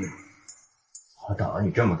做决定。我等了你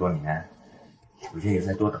这么多年，也不介意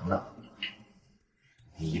再多等等。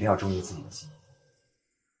你一定要忠于自己的心。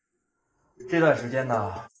这段时间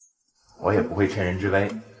呢，我也不会趁人之危。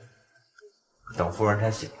等傅仁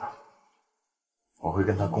山醒了，我会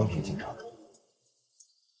跟他公平竞争的。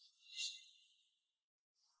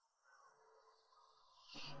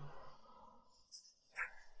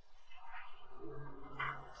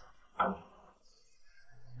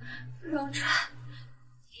荣川，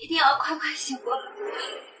一定要快快醒过来！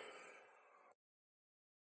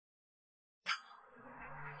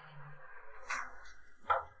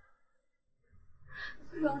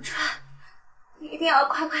荣川，你一定要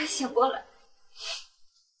快快醒过来！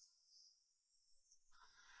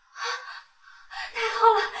太好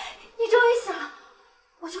了，你终于醒了，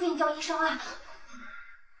我去给你叫医生了。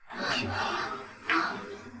听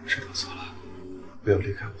我，知道错了，不要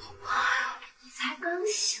离开我。你才刚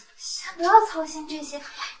醒，先不要操心这些，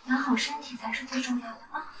养好身体才是最重要的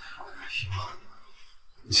啊！姨妈，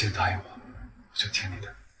你先答应我，我就听你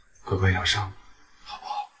的，乖乖养伤，好不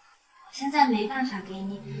好？我现在没办法给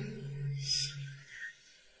你。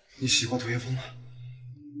你喜欢涂岩峰吗？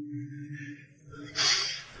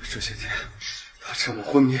这些天他趁我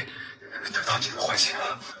昏迷得到你的欢心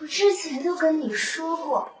了。我之前就跟你说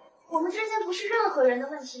过，我们之间不是任何人的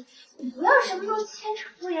问题，你不要什么都牵扯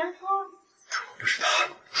涂岩峰。不是他，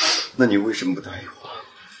那你为什么不答应我？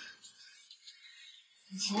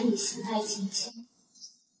以前你心爱亲亲，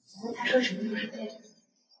觉得他说什么都是对的。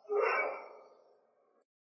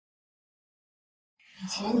以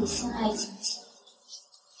前你心爱亲亲，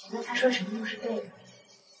觉得他说什么都是对的。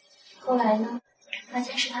后来呢，发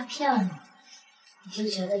现是他骗了你，你就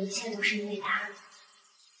觉得一切都是因为他。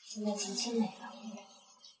现在晴晴没了，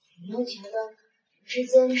你又觉得之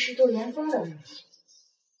间是杜岩峰的问题。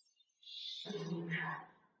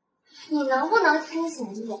你能不能清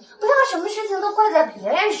醒一点？不要什么事情都怪在别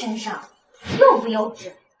人身上，幼不幼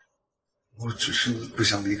稚？我只是不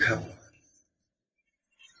想离开我。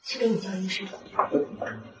去给你叫医生。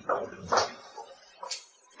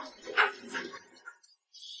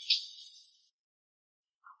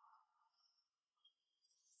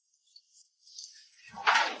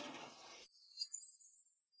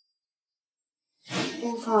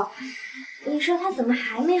姑父，你说他怎么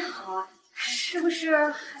还没好啊？是不是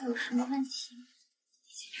还有什么问题没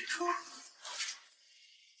检查出来？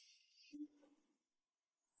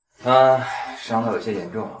他伤得有些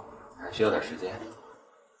严重，还需要点时间。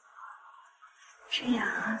这样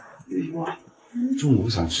啊？姨妈，中午我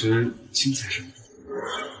想吃青菜生粥。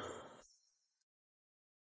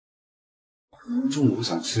中午我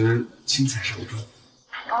想吃青菜生粥。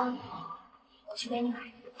哦，我去给你买。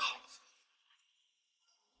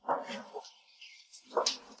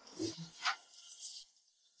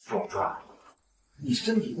凤川，你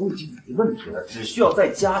身体都已经没问题了，只需要在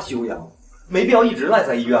家休养，没必要一直赖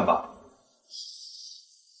在医院吧？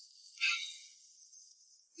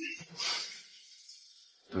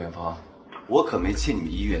杜元芳，我可没欠你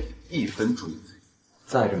们医院一分住院费。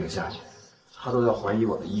再这么下去，他都要怀疑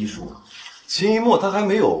我的医术了。秦一墨他还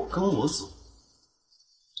没有跟我走。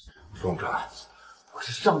凤川，我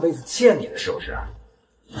是上辈子欠你的，是不是？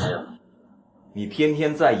你天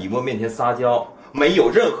天在以沫面前撒娇，没有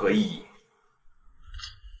任何意义。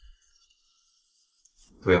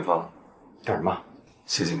杜元芳，干什么？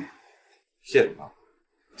谢谢你。谢什么？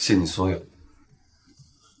谢你所有。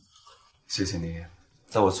谢谢你，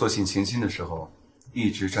在我错信情亲的时候，一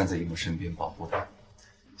直站在以沫身边保护他。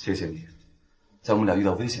谢谢你，在我们俩遇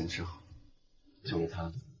到危险的时候，救了他。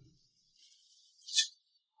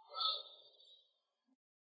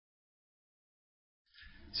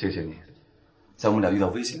谢谢你，在我们俩遇到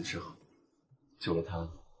危险的时候，救了他，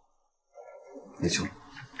也救了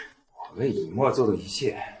我。我为以沫做的一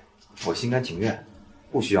切，我心甘情愿，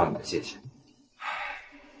不需要你的谢谢。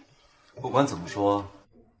不管怎么说，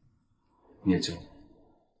你也救了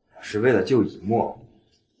我，是为了救以沫。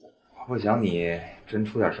我不想你真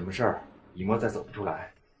出点什么事儿，以沫再走不出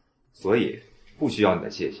来，所以不需要你的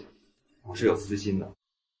谢谢。我是有私心的。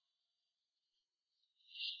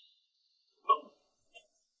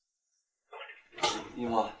一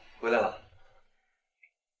沫，回来了。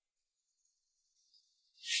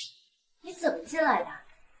你怎么进来的？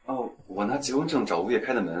哦，我拿结婚证找物业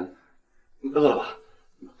开的门。饿了吧？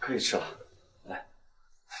可以吃了。来。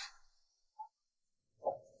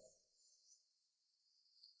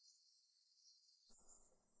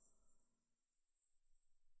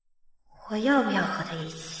我要不要和他一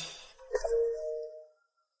起？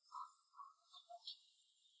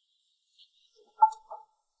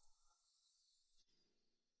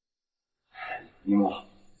一墨，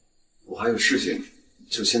我还有事情，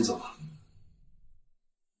就先走了。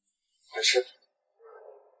快吃。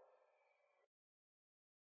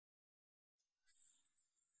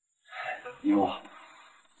一墨，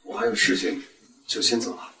我还有事情，就先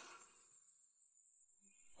走了。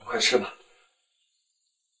快吃吧。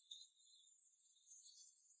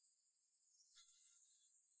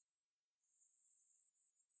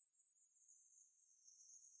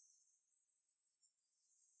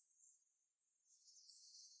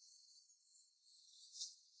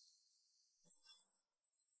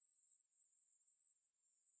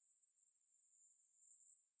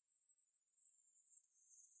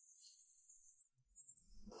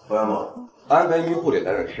朋友们，安排一名护理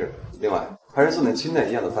来这吃，另外还是送点清淡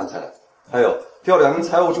一样的饭菜来，还有调2名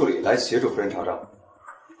财务助理来协助夫人查账。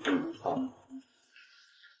好。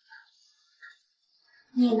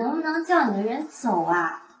你能不能叫你的人走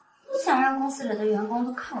啊？不想让公司里的员工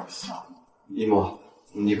都看我笑。一墨，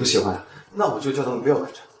你不喜欢，那我就叫他们不要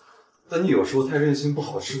来这。但你有时候太任性，不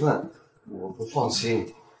好吃饭，我不放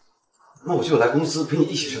心。那我就来公司陪你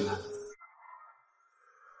一起吃饭。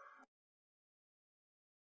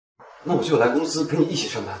那我就来公司陪你一起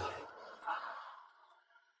上班吧。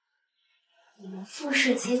你们富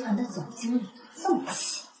氏集团的总经理这么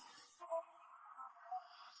细？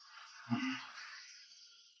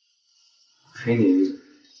陪你。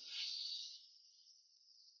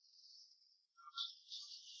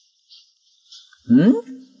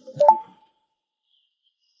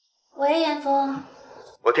喂，严峰。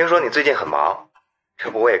我听说你最近很忙，这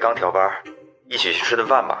不我也刚调班，一起去吃顿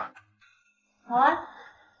饭吧。好啊，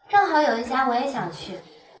正好有一家我也想去。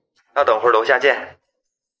那等会儿楼下见。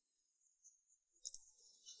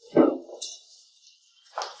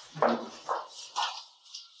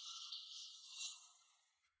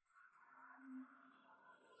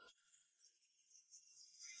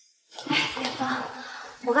哎，严峰，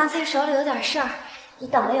我刚才手里有点事儿，你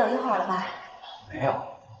等了有一会儿了吧？没有，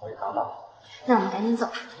我也刚到。那我们赶紧走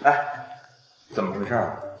吧。哎，怎么回事？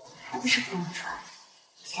还不是风传，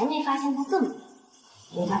以前没发现他这么冷，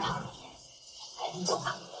离他跑了一天。赶紧走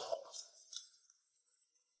吧。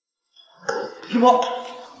一墨，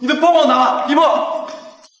你的包包拿了，一墨。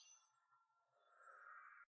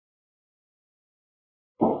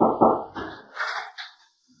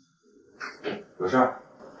有事儿？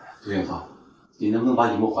杜元芳，你能不能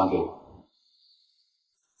把一墨还给我？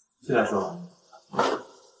进来说。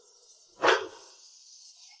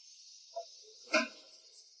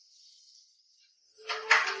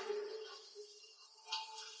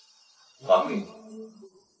王丽，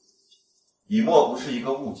以沫不是一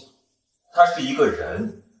个物件，他是一个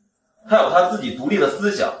人，他有他自己独立的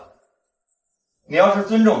思想。你要是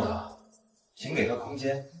尊重他，请给他空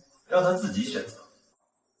间，让他自己选择，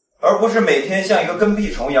而不是每天像一个跟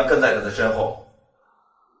屁虫一样跟在他的身后。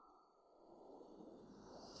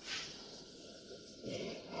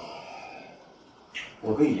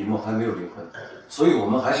我跟以沫还没有离婚，所以我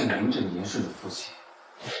们还是名正言顺的夫妻。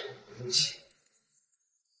夫妻。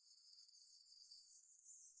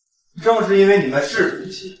正是因为你们是夫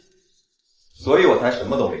妻，所以我才什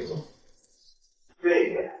么都没做。这一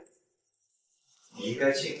点你应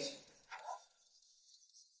该庆幸。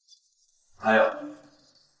还有，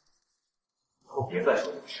以后别再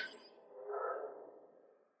说你是。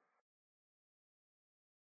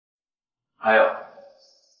还有，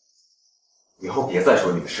以后别再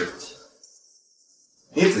说你们是夫妻了。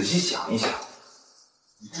你仔细想一想，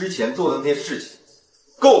你之前做的那些事情，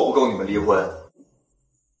够不够你们离婚？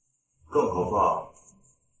更何况，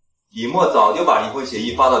以沫早就把离婚协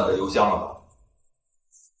议发到你的邮箱了吧？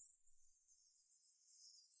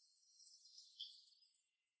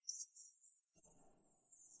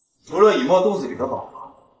除了以沫肚子里的宝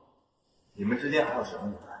宝，你们之间还有什么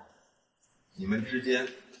纽带？你们之间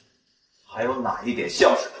还有哪一点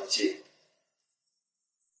像是夫妻？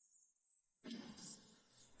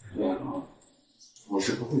我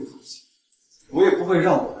是不会夫妻，我也不会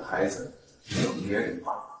让我的孩子有别人的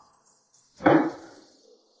爸爸。这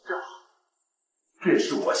好，这也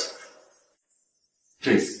是我想说的。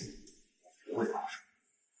这次不会放手，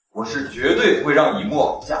我是绝对不会让以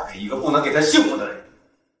沫嫁给一个不能给她幸福的人。